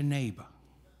hate your neighbor,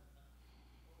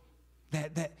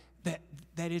 that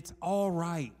it's all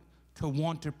right to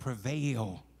want to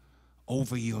prevail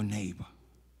over your neighbor.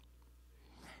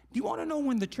 Do you want to know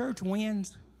when the church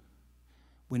wins?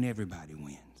 When everybody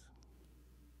wins.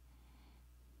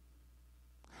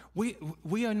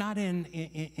 We are not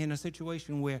in a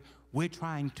situation where we're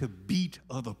trying to beat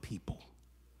other people.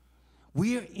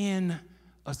 We're in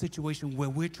a situation where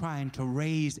we're trying to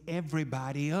raise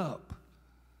everybody up.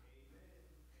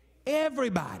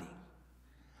 Everybody.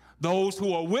 Those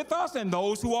who are with us and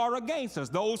those who are against us.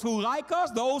 Those who like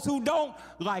us, those who don't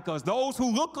like us. Those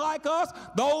who look like us,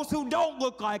 those who don't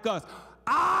look like us.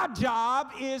 Our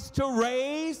job is to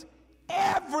raise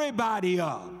everybody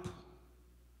up.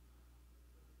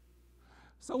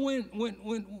 So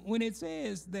when it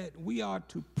says that we are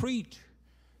to preach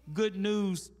good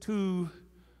news to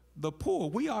the poor,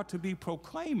 we are to be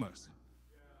proclaimers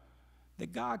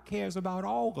that God cares about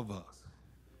all of us.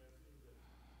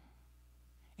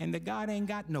 And that God ain't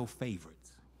got no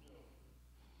favorites.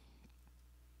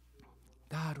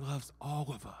 God loves all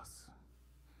of us.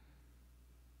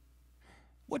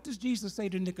 What does Jesus say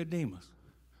to Nicodemus?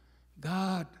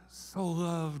 God so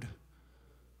loved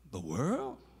the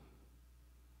world?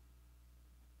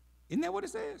 Isn't that what it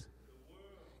says?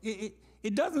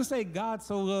 It doesn't say God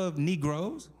so loved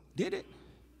Negroes, did it?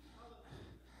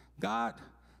 God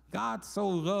so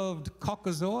loved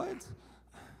Caucasoids?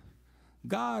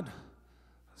 God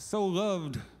so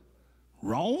loved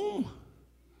Rome?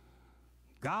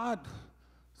 God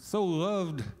so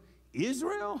loved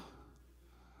Israel?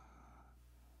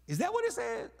 Is that what it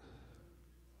said?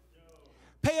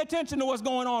 Pay attention to what's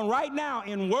going on right now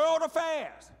in world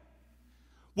affairs,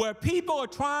 where people are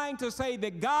trying to say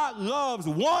that God loves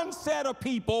one set of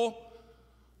people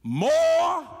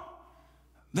more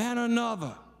than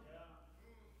another.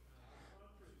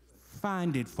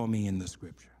 Find it for me in the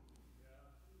scripture.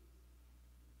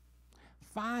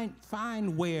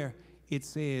 Find where it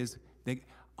says that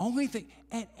only thing,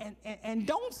 and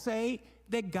don't say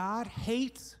that God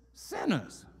hates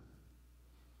sinners.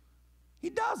 He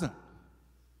doesn't.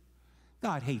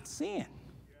 God hates sin.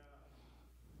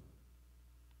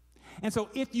 And so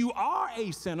if you are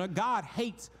a sinner, God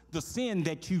hates the sin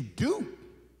that you do.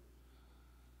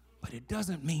 But it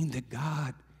doesn't mean that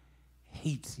God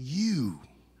hates you.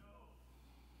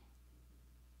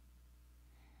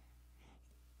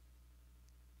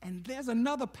 And there's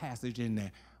another passage in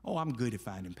there. Oh, I'm good at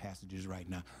finding passages right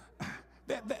now.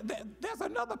 There's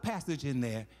another passage in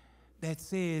there that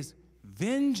says,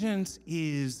 vengeance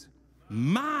is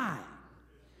mine,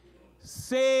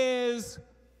 says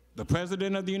the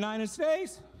President of the United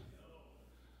States,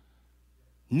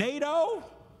 NATO,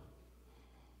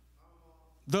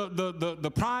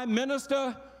 the Prime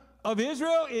Minister of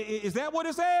Israel. Is that what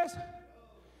it says?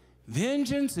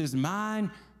 Vengeance is mine,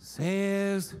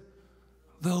 says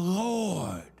the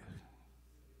Lord.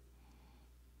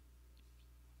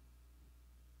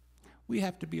 We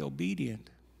have to be obedient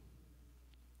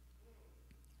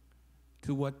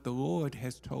to what the Lord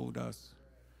has told us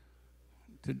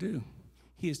to do.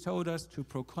 He has told us to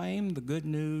proclaim the good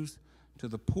news to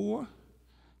the poor,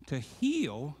 to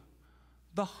heal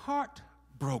the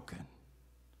heartbroken.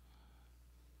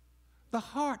 The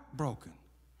heartbroken.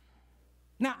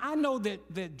 Now, I know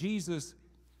that Jesus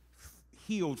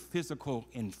healed physical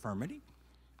infirmity.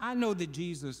 I know that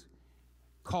Jesus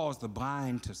caused the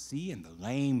blind to see and the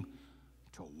lame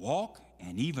to walk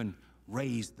and even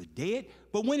raised the dead.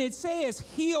 But when it says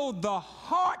heal the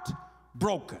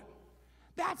heartbroken,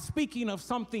 that's speaking of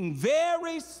something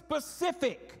very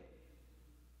specific.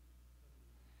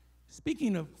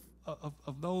 Speaking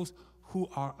of those who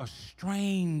are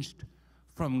estranged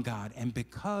from God. And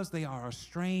because they are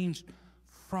estranged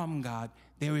from God,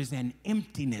 there is an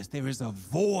emptiness, there is a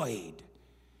void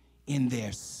in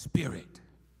their spirit.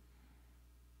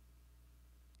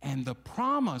 And the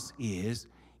promise is,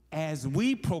 as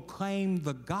we proclaim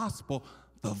the gospel,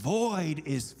 the void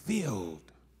is filled.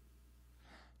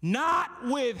 Not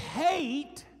with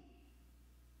hate,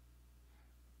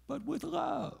 but with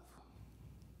love.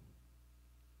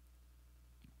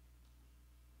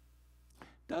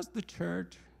 Does the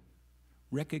church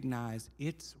recognize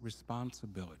its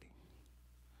responsibility,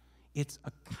 its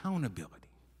accountability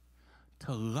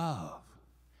to love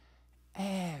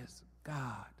as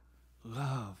God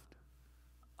loved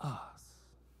us?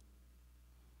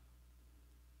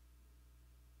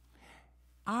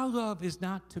 Our love is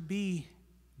not to be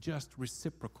just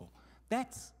reciprocal.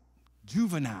 That's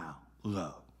juvenile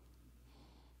love.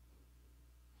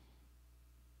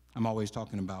 I'm always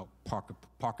talking about Parker.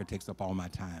 Parker takes up all my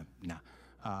time now.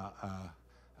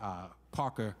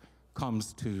 Parker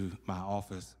comes to my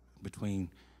office between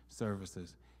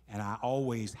services, and I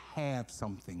always have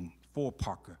something for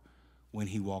Parker when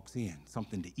he walks in,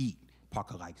 something to eat.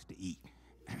 Parker likes to eat.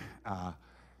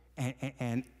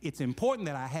 And it's important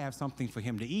that I have something for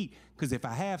him to eat, because if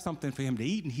I have something for him to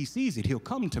eat and he sees it, he'll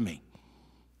come to me.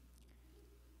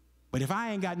 But if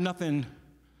I ain't got nothing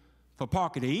for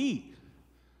Parker to eat,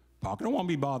 Parker don't want to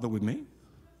be bothered with me.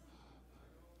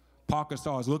 Parker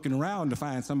starts looking around to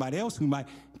find somebody else who might.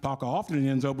 Parker often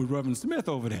ends up with Reverend Smith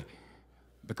over there,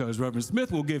 because Reverend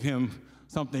Smith will give him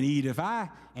something to eat if I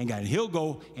ain't got it. He'll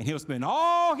go and he'll spend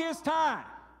all his time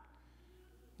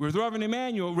with Reverend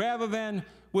Emmanuel rather than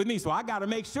with me. So I got to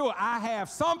make sure I have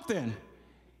something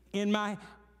in my.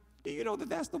 Do you know that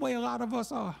that's the way a lot of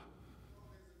us are?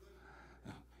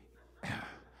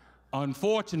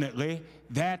 Unfortunately,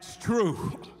 that's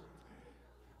true.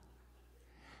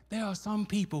 There are some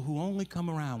people who only come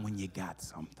around when you got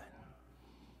something.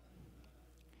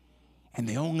 And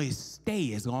they only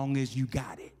stay as long as you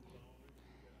got it.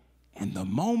 And the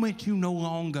moment you no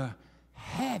longer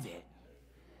have it,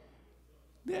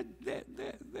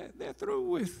 they're through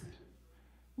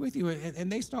with you.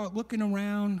 And they start looking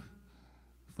around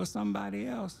for somebody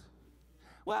else.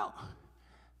 Well,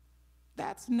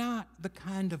 that's not the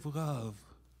kind of love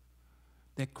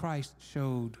that Christ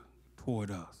showed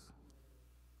toward us.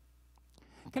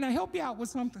 Can I help you out with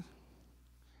something?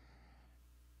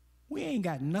 We ain't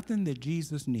got nothing that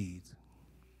Jesus needs.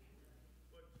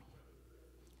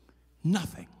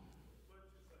 Nothing.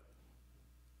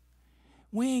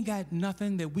 We ain't got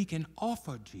nothing that we can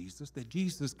offer Jesus that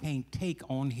Jesus can't take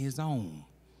on his own.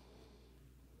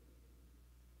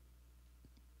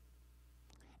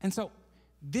 And so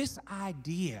this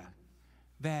idea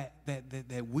that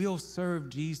we'll serve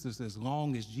Jesus as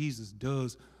long as Jesus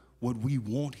does what we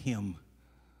want him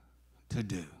to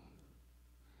do,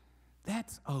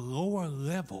 that's a lower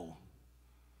level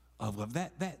of love.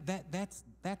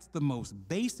 That's the most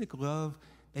basic love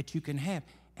that you can have.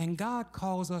 And God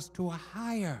calls us to a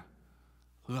higher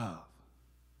love.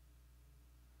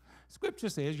 Scripture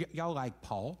says, y'all like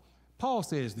Paul. Paul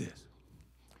says this: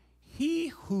 he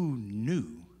who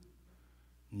knew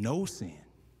no sin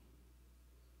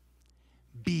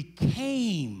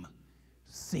became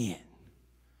sin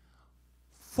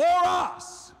for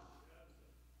us,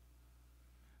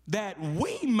 that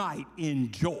we might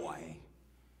enjoy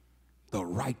the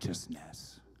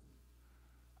righteousness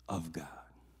of God.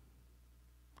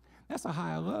 That's a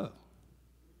higher love.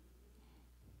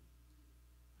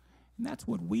 And that's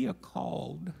what we are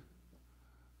called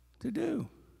to do.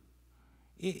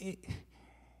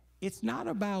 It's not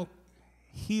about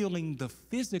healing the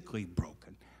physically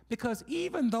broken, because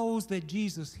even those that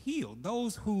Jesus healed,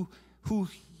 those who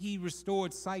he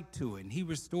restored sight to, and he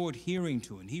restored hearing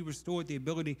to, and he restored the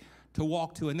ability to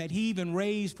walk to, and that he even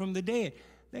raised from the dead,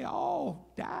 they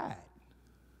all died.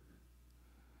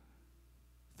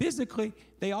 Physically,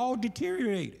 they all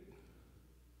deteriorated.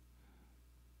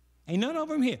 Ain't none of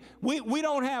them here. We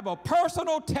don't have a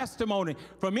personal testimony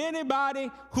from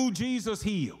anybody who Jesus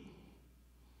healed.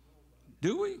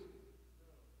 Do we?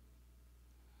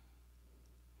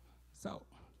 So,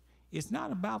 it's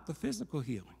not about the physical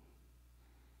healing.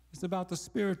 It's about the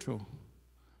spiritual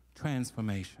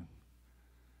transformation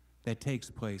that takes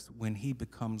place when he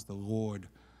becomes the Lord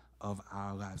of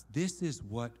our lives. This is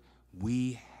what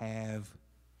we have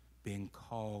been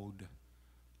called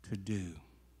to do.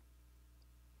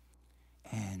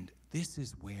 And this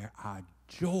is where our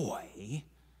joy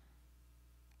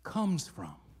comes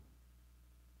from.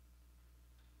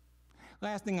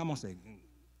 Last thing I'm going to say.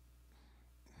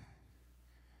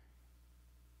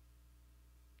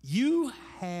 You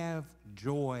have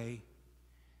joy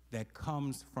that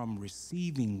comes from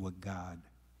receiving what God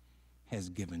has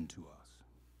given to us.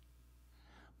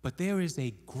 But there is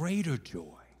a greater joy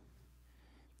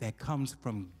that comes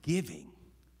from giving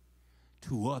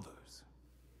to others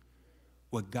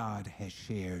what God has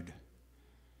shared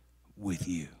with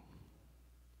you.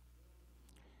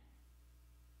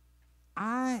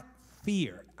 I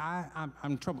fear,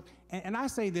 I'm troubled. And I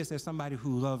say this as somebody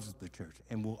who loves the church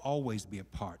and will always be a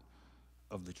part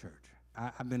of the church.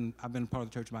 I've been a part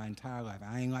of the church my entire life.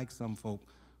 I ain't like some folk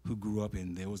who grew up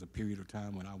in, there was a period of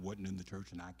time when I wasn't in the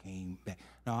church and I came back.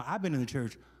 No, I've been in the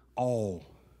church all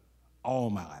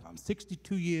my life. I'm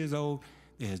 62 years old.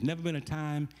 There has never been a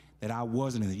time that I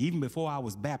wasn't in it. Even before I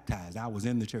was baptized, I was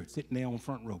in the church, sitting there on the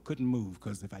front row, couldn't move,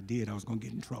 because if I did, I was going to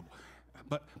get in trouble.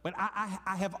 But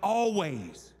I have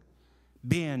always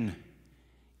been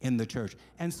in the church.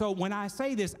 And so when I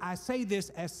say this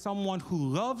as someone who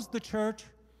loves the church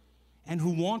and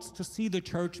who wants to see the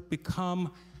church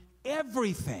become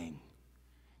everything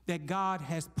that God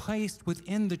has placed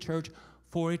within the church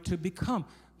for it to become.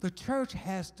 The church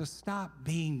has to stop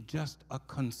being just a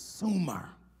consumer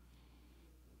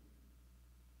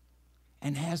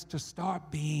and has to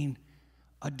start being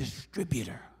a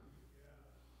distributor.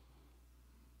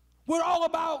 We're all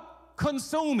about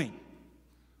consuming.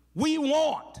 We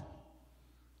want.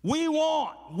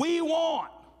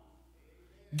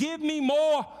 Give me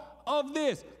more of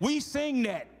this. We sing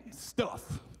that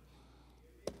stuff.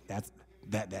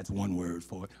 That's one word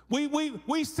for it.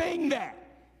 We sing that,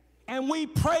 and we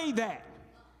pray that,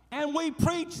 and we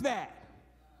preach that.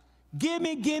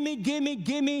 Gimme, gimme, gimme,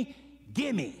 gimme,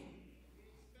 gimme.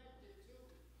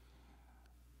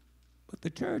 But the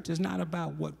church is not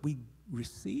about what we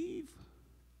receive.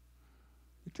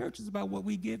 The church is about what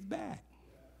we give back.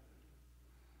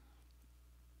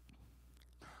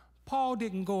 Paul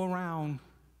didn't go around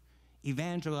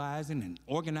evangelizing and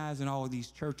organizing all of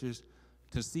these churches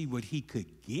to see what he could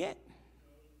get.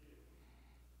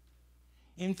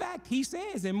 In fact, he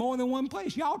says in more than one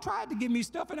place, y'all tried to give me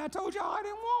stuff and I told y'all I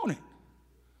didn't want it.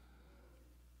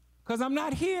 Because I'm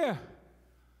not here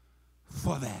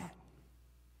for that.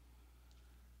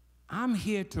 I'm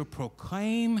here to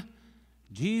proclaim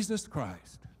Jesus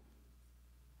Christ.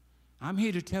 I'm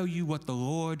here to tell you what the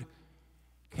Lord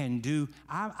can do.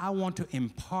 I want to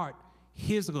impart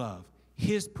his love,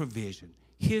 his provision,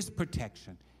 his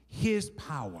protection, his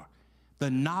power, the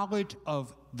knowledge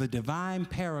of the divine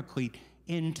paraclete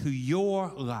into your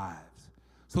lives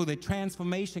so that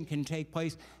transformation can take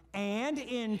place, and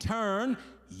in turn,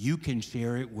 you can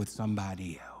share it with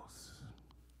somebody else.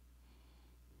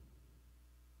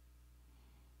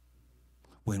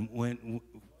 When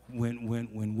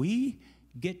we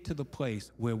get to the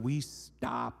place where we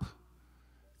stop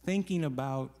thinking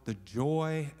about the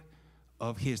joy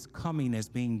of his coming as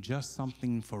being just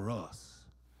something for us,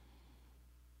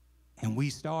 and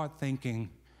we start thinking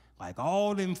like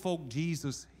all them folk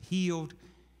Jesus healed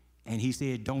and he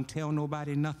said, don't tell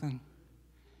nobody nothing,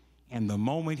 and the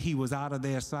moment he was out of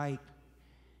their sight,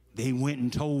 they went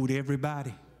and told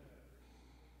everybody.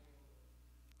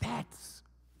 That's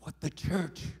what the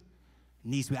church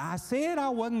needs to be. I said I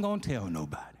wasn't going to tell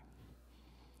nobody,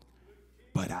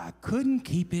 but I couldn't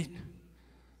keep it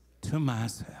to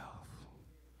myself.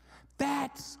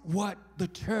 That's what the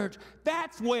church,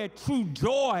 that's where true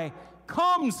joy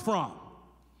comes from.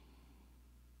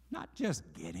 Not just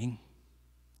getting,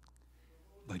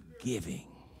 but giving.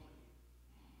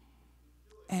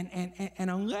 And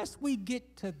unless we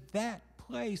get to that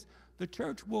place, the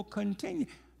church will continue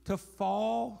to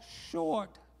fall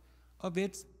short of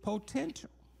its potential.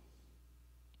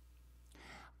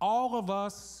 All of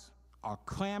us are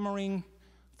clamoring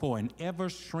for an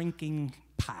ever-shrinking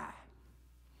pie.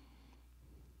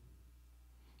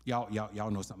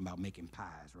 Y'all know something about making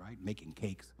pies, right? Making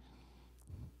cakes.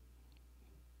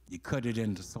 You cut it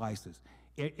into slices.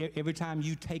 Every time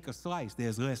you take a slice,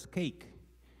 there's less cake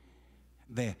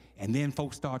there. And then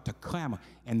folks start to clamor,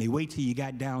 and they wait till you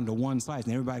got down to one slice,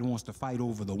 and everybody wants to fight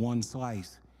over the one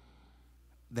slice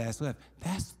that's left.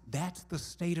 That's the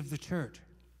state of the church.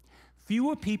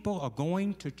 Fewer people are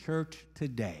going to church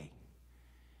today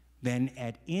than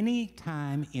at any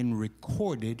time in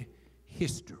recorded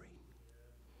history.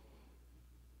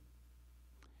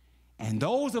 And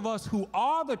those of us who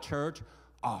are the church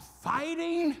are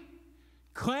fighting,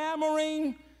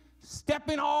 clamoring,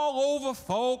 stepping all over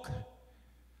folk,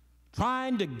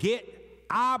 trying to get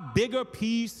our bigger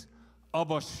piece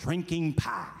of a shrinking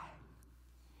pie.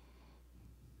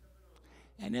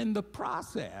 And in the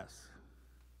process,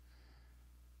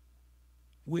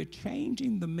 we're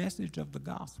changing the message of the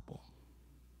gospel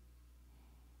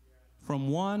from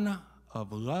one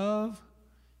of love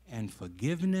and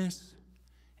forgiveness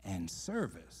and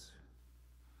service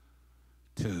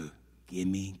to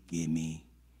gimme, gimme,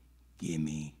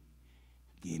 gimme,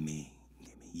 gimme,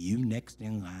 gimme. You next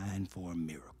in line for a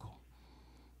miracle.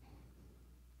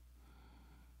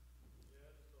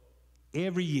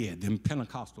 Every year, them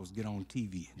Pentecostals get on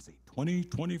TV and say,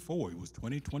 2024, it was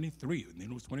 2023, and then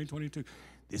it was 2022.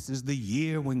 This is the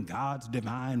year when God's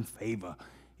divine favor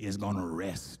is going to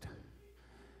rest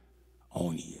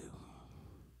on you.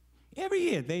 Every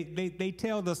year, they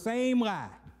tell the same lie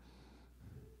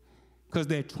because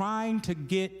they're trying to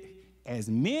get as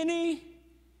many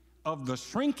of the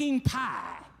shrinking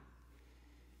pie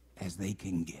as they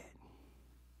can get.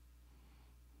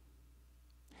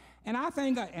 And I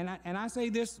think, and I say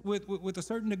this with a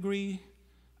certain degree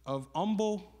of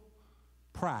humble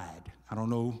pride. I don't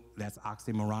know, that's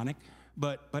oxymoronic,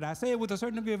 but I say it with a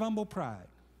certain degree of humble pride.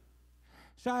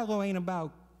 Shiloh ain't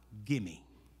about gimme.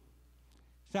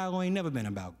 Shiloh ain't never been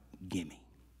about gimme.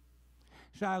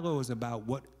 Shiloh is about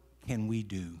what can we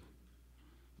do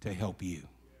to help you?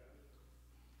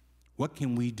 What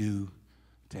can we do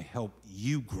to help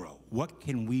you grow? What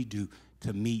can we do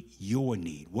to meet your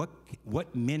need?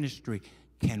 What ministry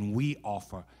can we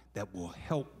offer that will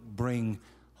help bring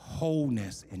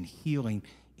wholeness and healing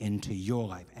into your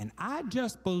life? And I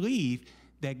just believe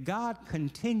that God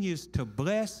continues to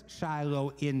bless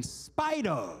Shiloh in spite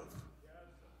of,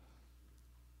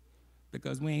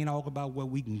 because we ain't all about what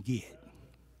we can get,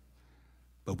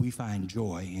 but we find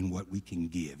joy in what we can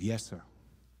give. Yes, sir.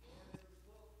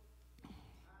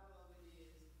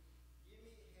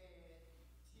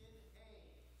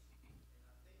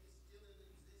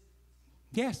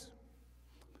 Yes.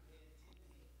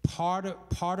 Part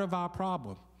of our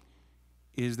problem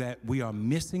is that we are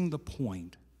missing the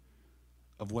point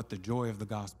of what the joy of the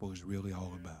gospel is really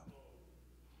all about.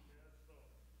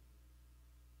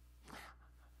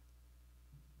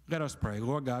 Let us pray.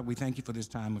 Lord God, we thank you for this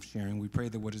time of sharing. We pray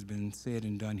that what has been said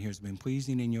and done here has been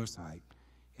pleasing in your sight,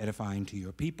 edifying to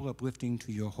your people, uplifting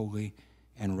to your holy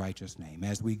and righteous name.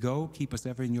 As we go, keep us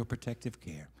ever in your protective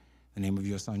care. In the name of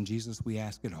your Son, Jesus, we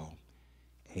ask it all.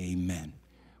 Amen.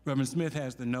 Reverend Smith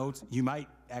has the notes. You might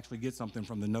actually get something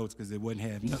from the notes because it wouldn't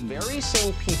have nothing. The very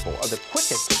same people are the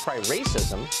quickest to cry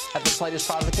racism at the slightest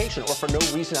provocation or for no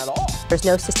reason at all. There's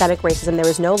no systemic racism. There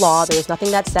is no law. There is nothing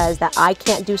that says that I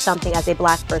can't do something as a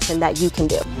black person that you can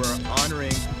do. We're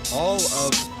honoring all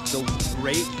of the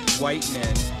great white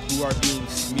men who are being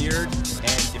smeared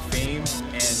and defamed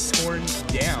and torn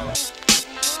down.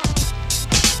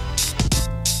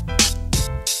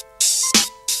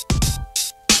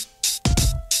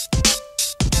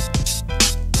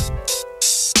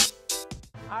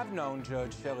 I've known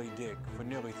Judge Shelley Dick for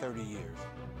nearly 30 years,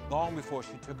 long before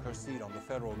she took her seat on the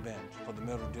federal bench for the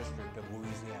Middle District of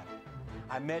Louisiana.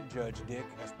 I met Judge Dick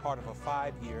as part of a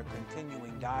 5-year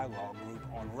continuing dialogue group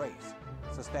on race,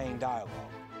 Sustained Dialogue,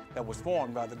 that was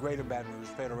formed by the Greater Baton Rouge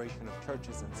Federation of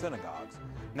Churches and Synagogues,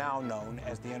 now known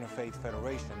as the Interfaith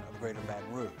Federation of Greater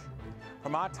Baton Rouge.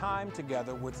 From our time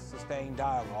together with Sustained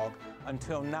Dialogue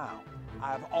until now,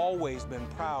 I have always been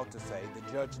proud to say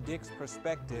that Judge Dick's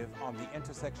perspective on the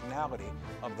intersectionality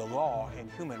of the law and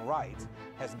human rights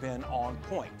has been on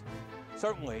point.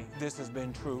 Certainly, this has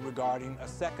been true regarding a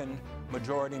second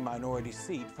majority-minority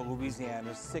seat for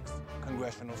Louisiana's 6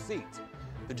 congressional seats.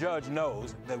 The judge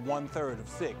knows that 1/3 of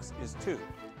 6 is 2.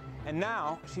 And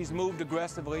now she's moved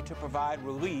aggressively to provide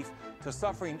relief to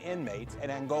suffering inmates at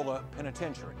Angola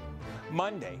Penitentiary.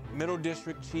 Monday, Middle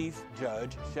District Chief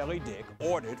Judge Shelley Dick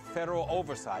ordered federal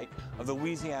oversight of the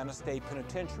Louisiana State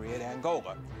Penitentiary at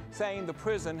Angola, saying the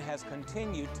prison has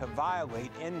continued to violate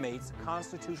inmates'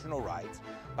 constitutional rights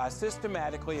by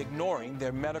systematically ignoring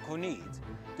their medical needs,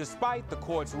 despite the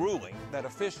court's ruling that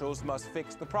officials must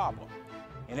fix the problem.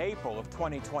 In April of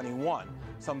 2021,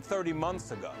 some 30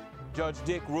 months ago, Judge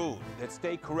Dick ruled that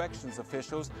state corrections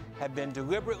officials had been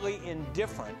deliberately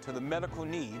indifferent to the medical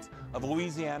needs of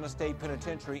Louisiana State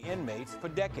Penitentiary inmates for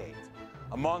decades.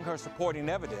 Among her supporting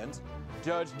evidence,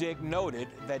 Judge Dick noted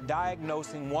that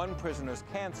diagnosing one prisoner's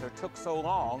cancer took so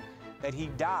long that he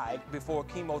died before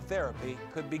chemotherapy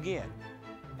could begin.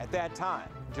 At that time,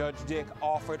 Judge Dick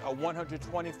offered a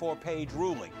 124-page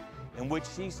ruling in which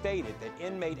she stated that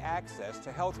inmate access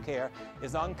to health care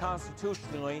is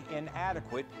unconstitutionally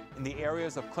inadequate in the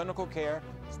areas of clinical care,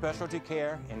 specialty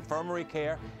care, infirmary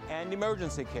care, and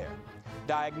emergency care.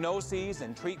 Diagnoses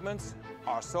and treatments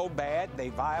are so bad they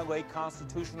violate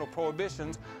constitutional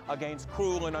prohibitions against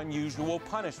cruel and unusual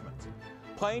punishments.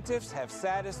 Plaintiffs have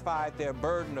satisfied their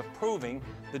burden of proving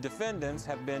the defendants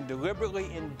have been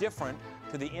deliberately indifferent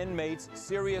to the inmates'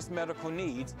 serious medical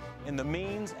needs in the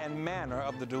means and manner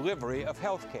of the delivery of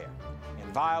health care,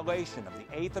 in violation of the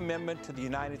 8th Amendment to the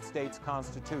United States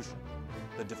Constitution.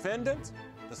 The defendants,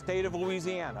 the state of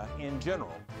Louisiana in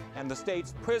general, and the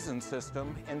state's prison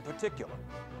system in particular.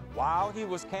 While he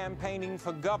was campaigning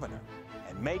for governor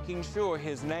and making sure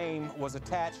his name was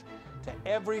attached to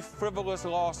every frivolous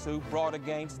lawsuit brought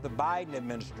against the Biden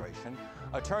administration,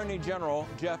 Attorney General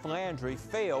Jeff Landry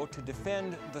failed to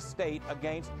defend the state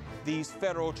against these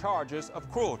federal charges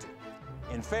of cruelty.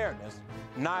 In fairness,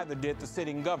 neither did the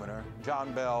sitting governor,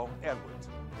 John Bell Edwards.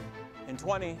 In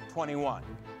 2021,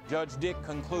 Judge Dick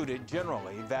concluded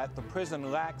generally that the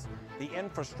prison lacks the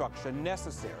infrastructure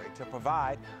necessary to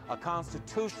provide a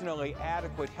constitutionally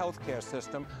adequate health care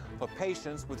system for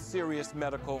patients with serious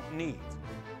medical needs.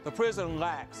 The prison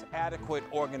lacks adequate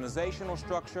organizational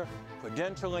structure,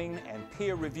 credentialing and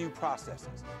peer review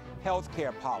processes,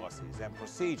 healthcare policies and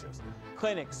procedures,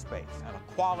 clinic space, and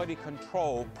a quality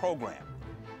control program.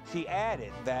 She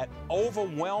added that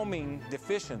overwhelming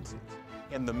deficiencies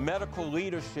in the medical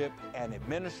leadership and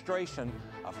administration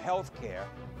of healthcare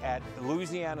at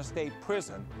Louisiana State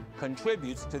Prison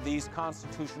contributes to these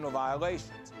constitutional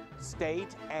violations.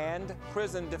 State and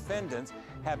prison defendants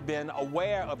have been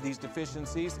aware of these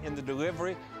deficiencies in the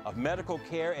delivery of medical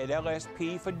care at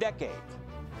LSP for decades.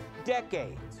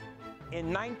 Decades.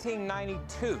 In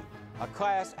 1992, a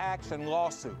class action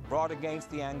lawsuit brought against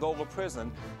the Angola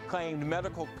prison claimed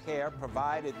medical care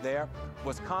provided there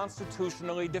was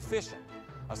constitutionally deficient.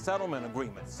 A settlement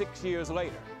agreement 6 years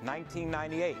later,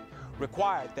 1998,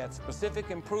 required that specific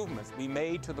improvements be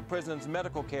made to the prison's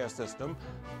medical care system,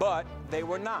 but they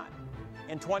were not.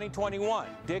 In 2021,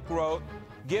 Dick wrote,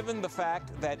 "Given the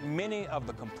fact that many of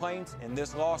the complaints in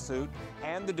this lawsuit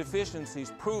and the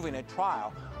deficiencies proven at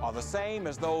trial are the same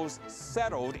as those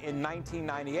settled in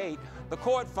 1998, the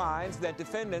court finds that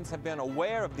defendants have been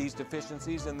aware of these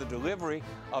deficiencies in the delivery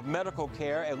of medical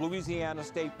care at Louisiana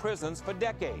State prisons for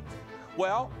decades."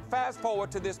 Well, fast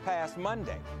forward to this past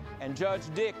Monday, and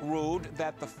Judge Dick ruled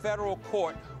that the federal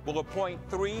court will appoint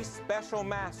 3 special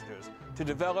masters to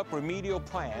develop remedial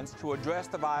plans to address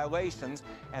the violations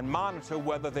and monitor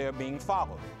whether they're being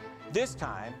followed. This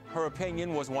time, her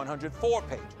opinion was 104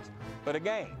 pages. But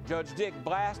again, Judge Dick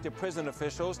blasted prison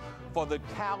officials for the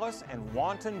callous and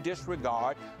wanton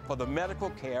disregard for the medical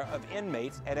care of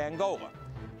inmates at Angola.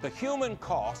 The human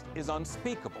cost is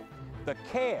unspeakable. The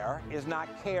care is not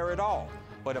care at all,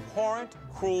 but abhorrent,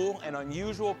 cruel, and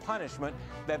unusual punishment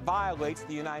that violates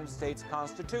the United States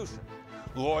Constitution.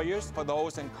 Lawyers for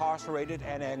those incarcerated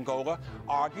in Angola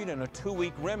argued in a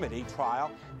 2-week remedy trial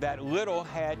that little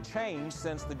had changed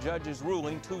since the judge's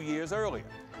ruling 2 years earlier.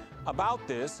 About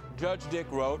this, Judge Dick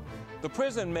wrote, "The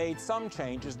prison made some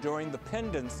changes during the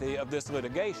pendency of this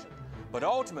litigation, but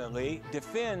ultimately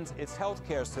defends its health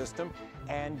care system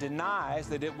and denies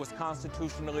that it was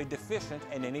constitutionally deficient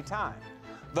at any time.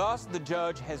 Thus, the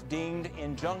judge has deemed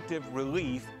injunctive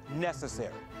relief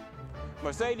necessary."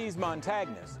 Mercedes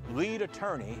Montagnes, lead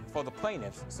attorney for the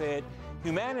plaintiffs, said,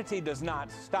 "Humanity does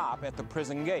not stop at the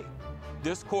prison gate.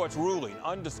 This court's ruling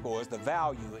underscores the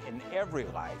value in every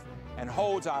life and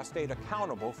holds our state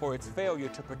accountable for its failure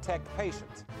to protect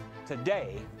patients.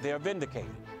 Today, they're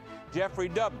vindicated." Jeffrey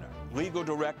Dubner, legal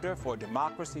director for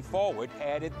Democracy Forward,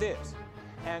 added this,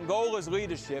 "Angola's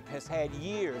leadership has had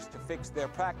years to fix their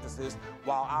practices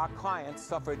while our clients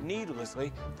suffered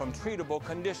needlessly from treatable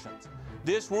conditions.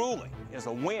 This ruling is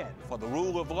a win for the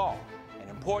rule of law, an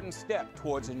important step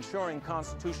towards ensuring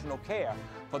constitutional care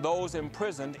for those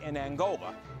imprisoned in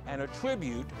Angola, and a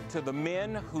tribute to the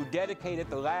men who dedicated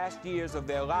the last years of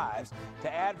their lives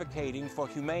to advocating for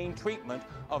humane treatment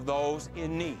of those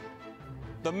in need.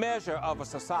 The measure of a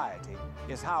society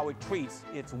is how it treats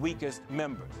its weakest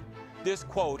members." This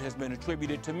quote has been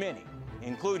attributed to many,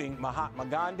 including Mahatma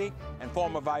Gandhi and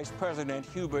former Vice President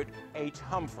Hubert H.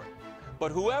 Humphrey.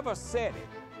 But whoever said it,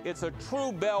 it's a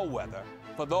true bellwether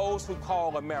for those who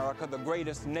call America the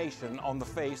greatest nation on the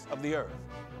face of the earth.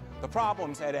 The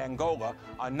problems at Angola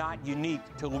are not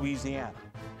unique to Louisiana.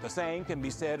 The same can be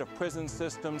said of prison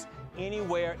systems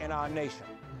anywhere in our nation.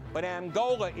 But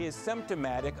Angola is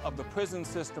symptomatic of the prison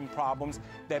system problems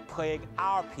that plague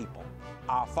our people,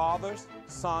 our fathers,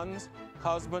 sons,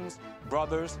 husbands,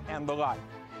 brothers, and the like.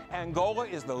 Angola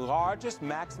is the largest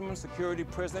maximum security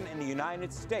prison in the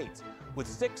United States, with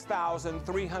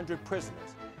 6,300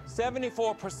 prisoners,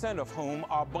 74% of whom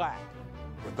are black.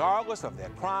 Regardless of their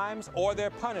crimes or their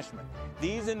punishment,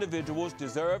 these individuals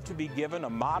deserve to be given a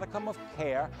modicum of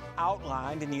care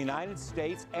outlined in the United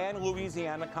States and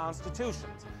Louisiana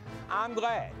constitutions. I'm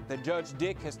glad that Judge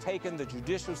Dick has taken the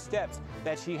judicial steps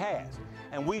that she has,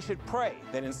 and we should pray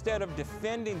that instead of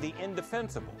defending the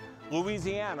indefensible,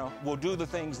 Louisiana will do the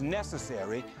things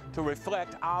necessary to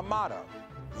reflect our motto: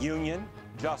 union,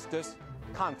 justice,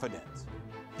 confidence.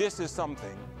 This is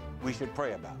something we should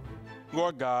pray about.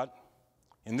 Lord God,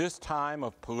 in this time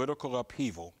of political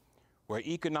upheaval, where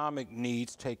economic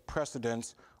needs take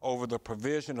precedence over the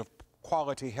provision of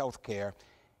quality health care,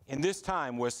 in this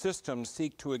time where systems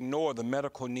seek to ignore the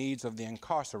medical needs of the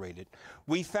incarcerated,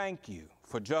 we thank you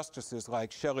for justices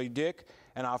like Shelley Dick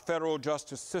and our federal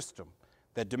justice system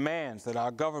that demands that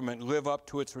our government live up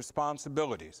to its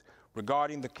responsibilities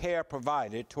regarding the care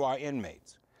provided to our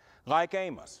inmates. Like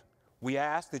Amos, we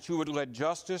ask that you would let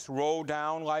justice roll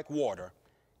down like water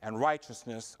and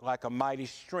righteousness like a mighty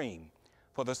stream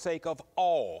for the sake of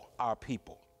all our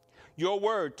people. your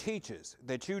word teaches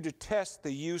that you detest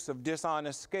the use of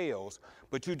dishonest scales,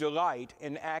 but you delight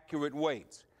in accurate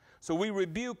weights. So we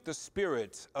rebuke the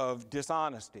spirits of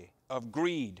dishonesty, of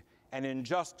greed, and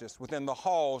injustice within the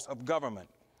halls of government,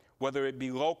 whether it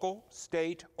be local,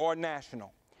 state, or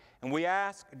national. And we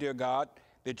ask, dear God,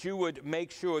 that you would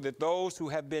make sure that those who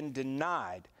have been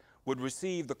denied would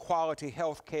receive the quality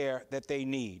health care that they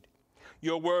need.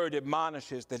 Your word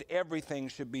admonishes that everything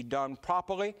should be done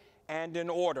properly and in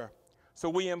order. So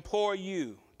we implore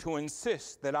you to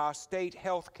insist that our state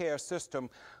health care system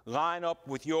line up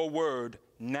with your word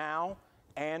now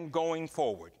and going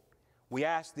forward. We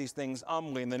ask these things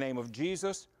humbly in the name of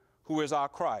Jesus, who is our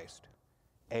Christ.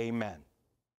 Amen.